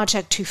of a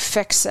project to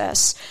fix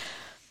this.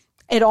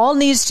 It all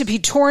needs to be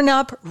torn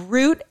up,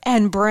 root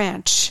and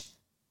branch.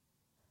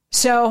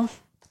 So,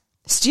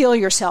 steel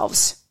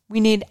yourselves. We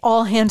need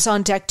all hands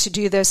on deck to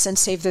do this and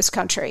save this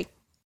country.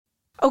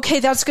 Okay,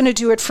 that's going to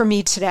do it for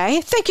me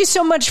today. Thank you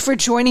so much for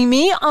joining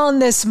me on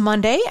this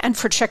Monday and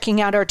for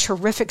checking out our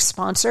terrific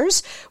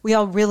sponsors. We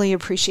all really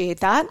appreciate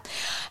that.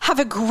 Have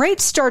a great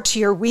start to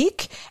your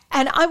week,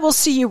 and I will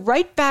see you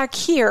right back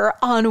here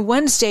on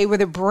Wednesday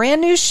with a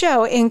brand new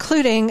show,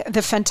 including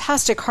the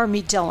fantastic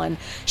Harmeet Dillon.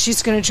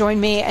 She's going to join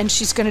me, and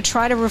she's going to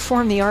try to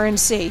reform the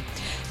RNC.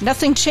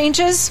 Nothing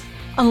changes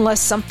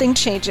unless something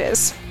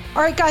changes.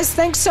 All right, guys,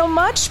 thanks so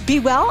much. Be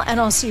well, and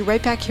I'll see you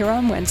right back here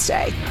on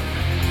Wednesday.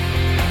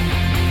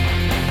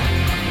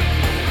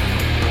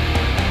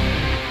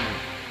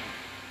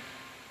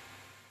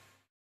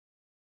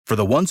 For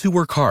the ones who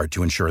work hard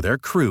to ensure their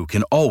crew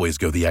can always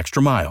go the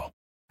extra mile,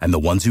 and the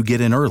ones who get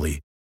in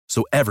early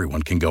so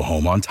everyone can go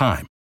home on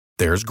time,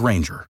 there's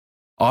Grainger,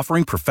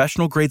 offering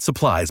professional-grade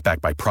supplies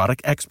backed by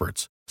product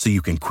experts so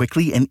you can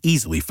quickly and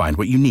easily find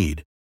what you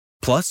need.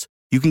 Plus,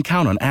 you can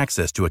count on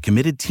access to a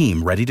committed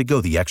team ready to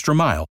go the extra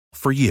mile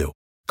for you.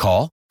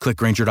 Call, click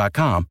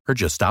Grainger.com, or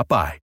just stop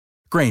by.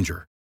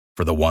 Grainger,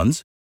 for the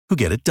ones who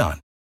get it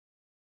done.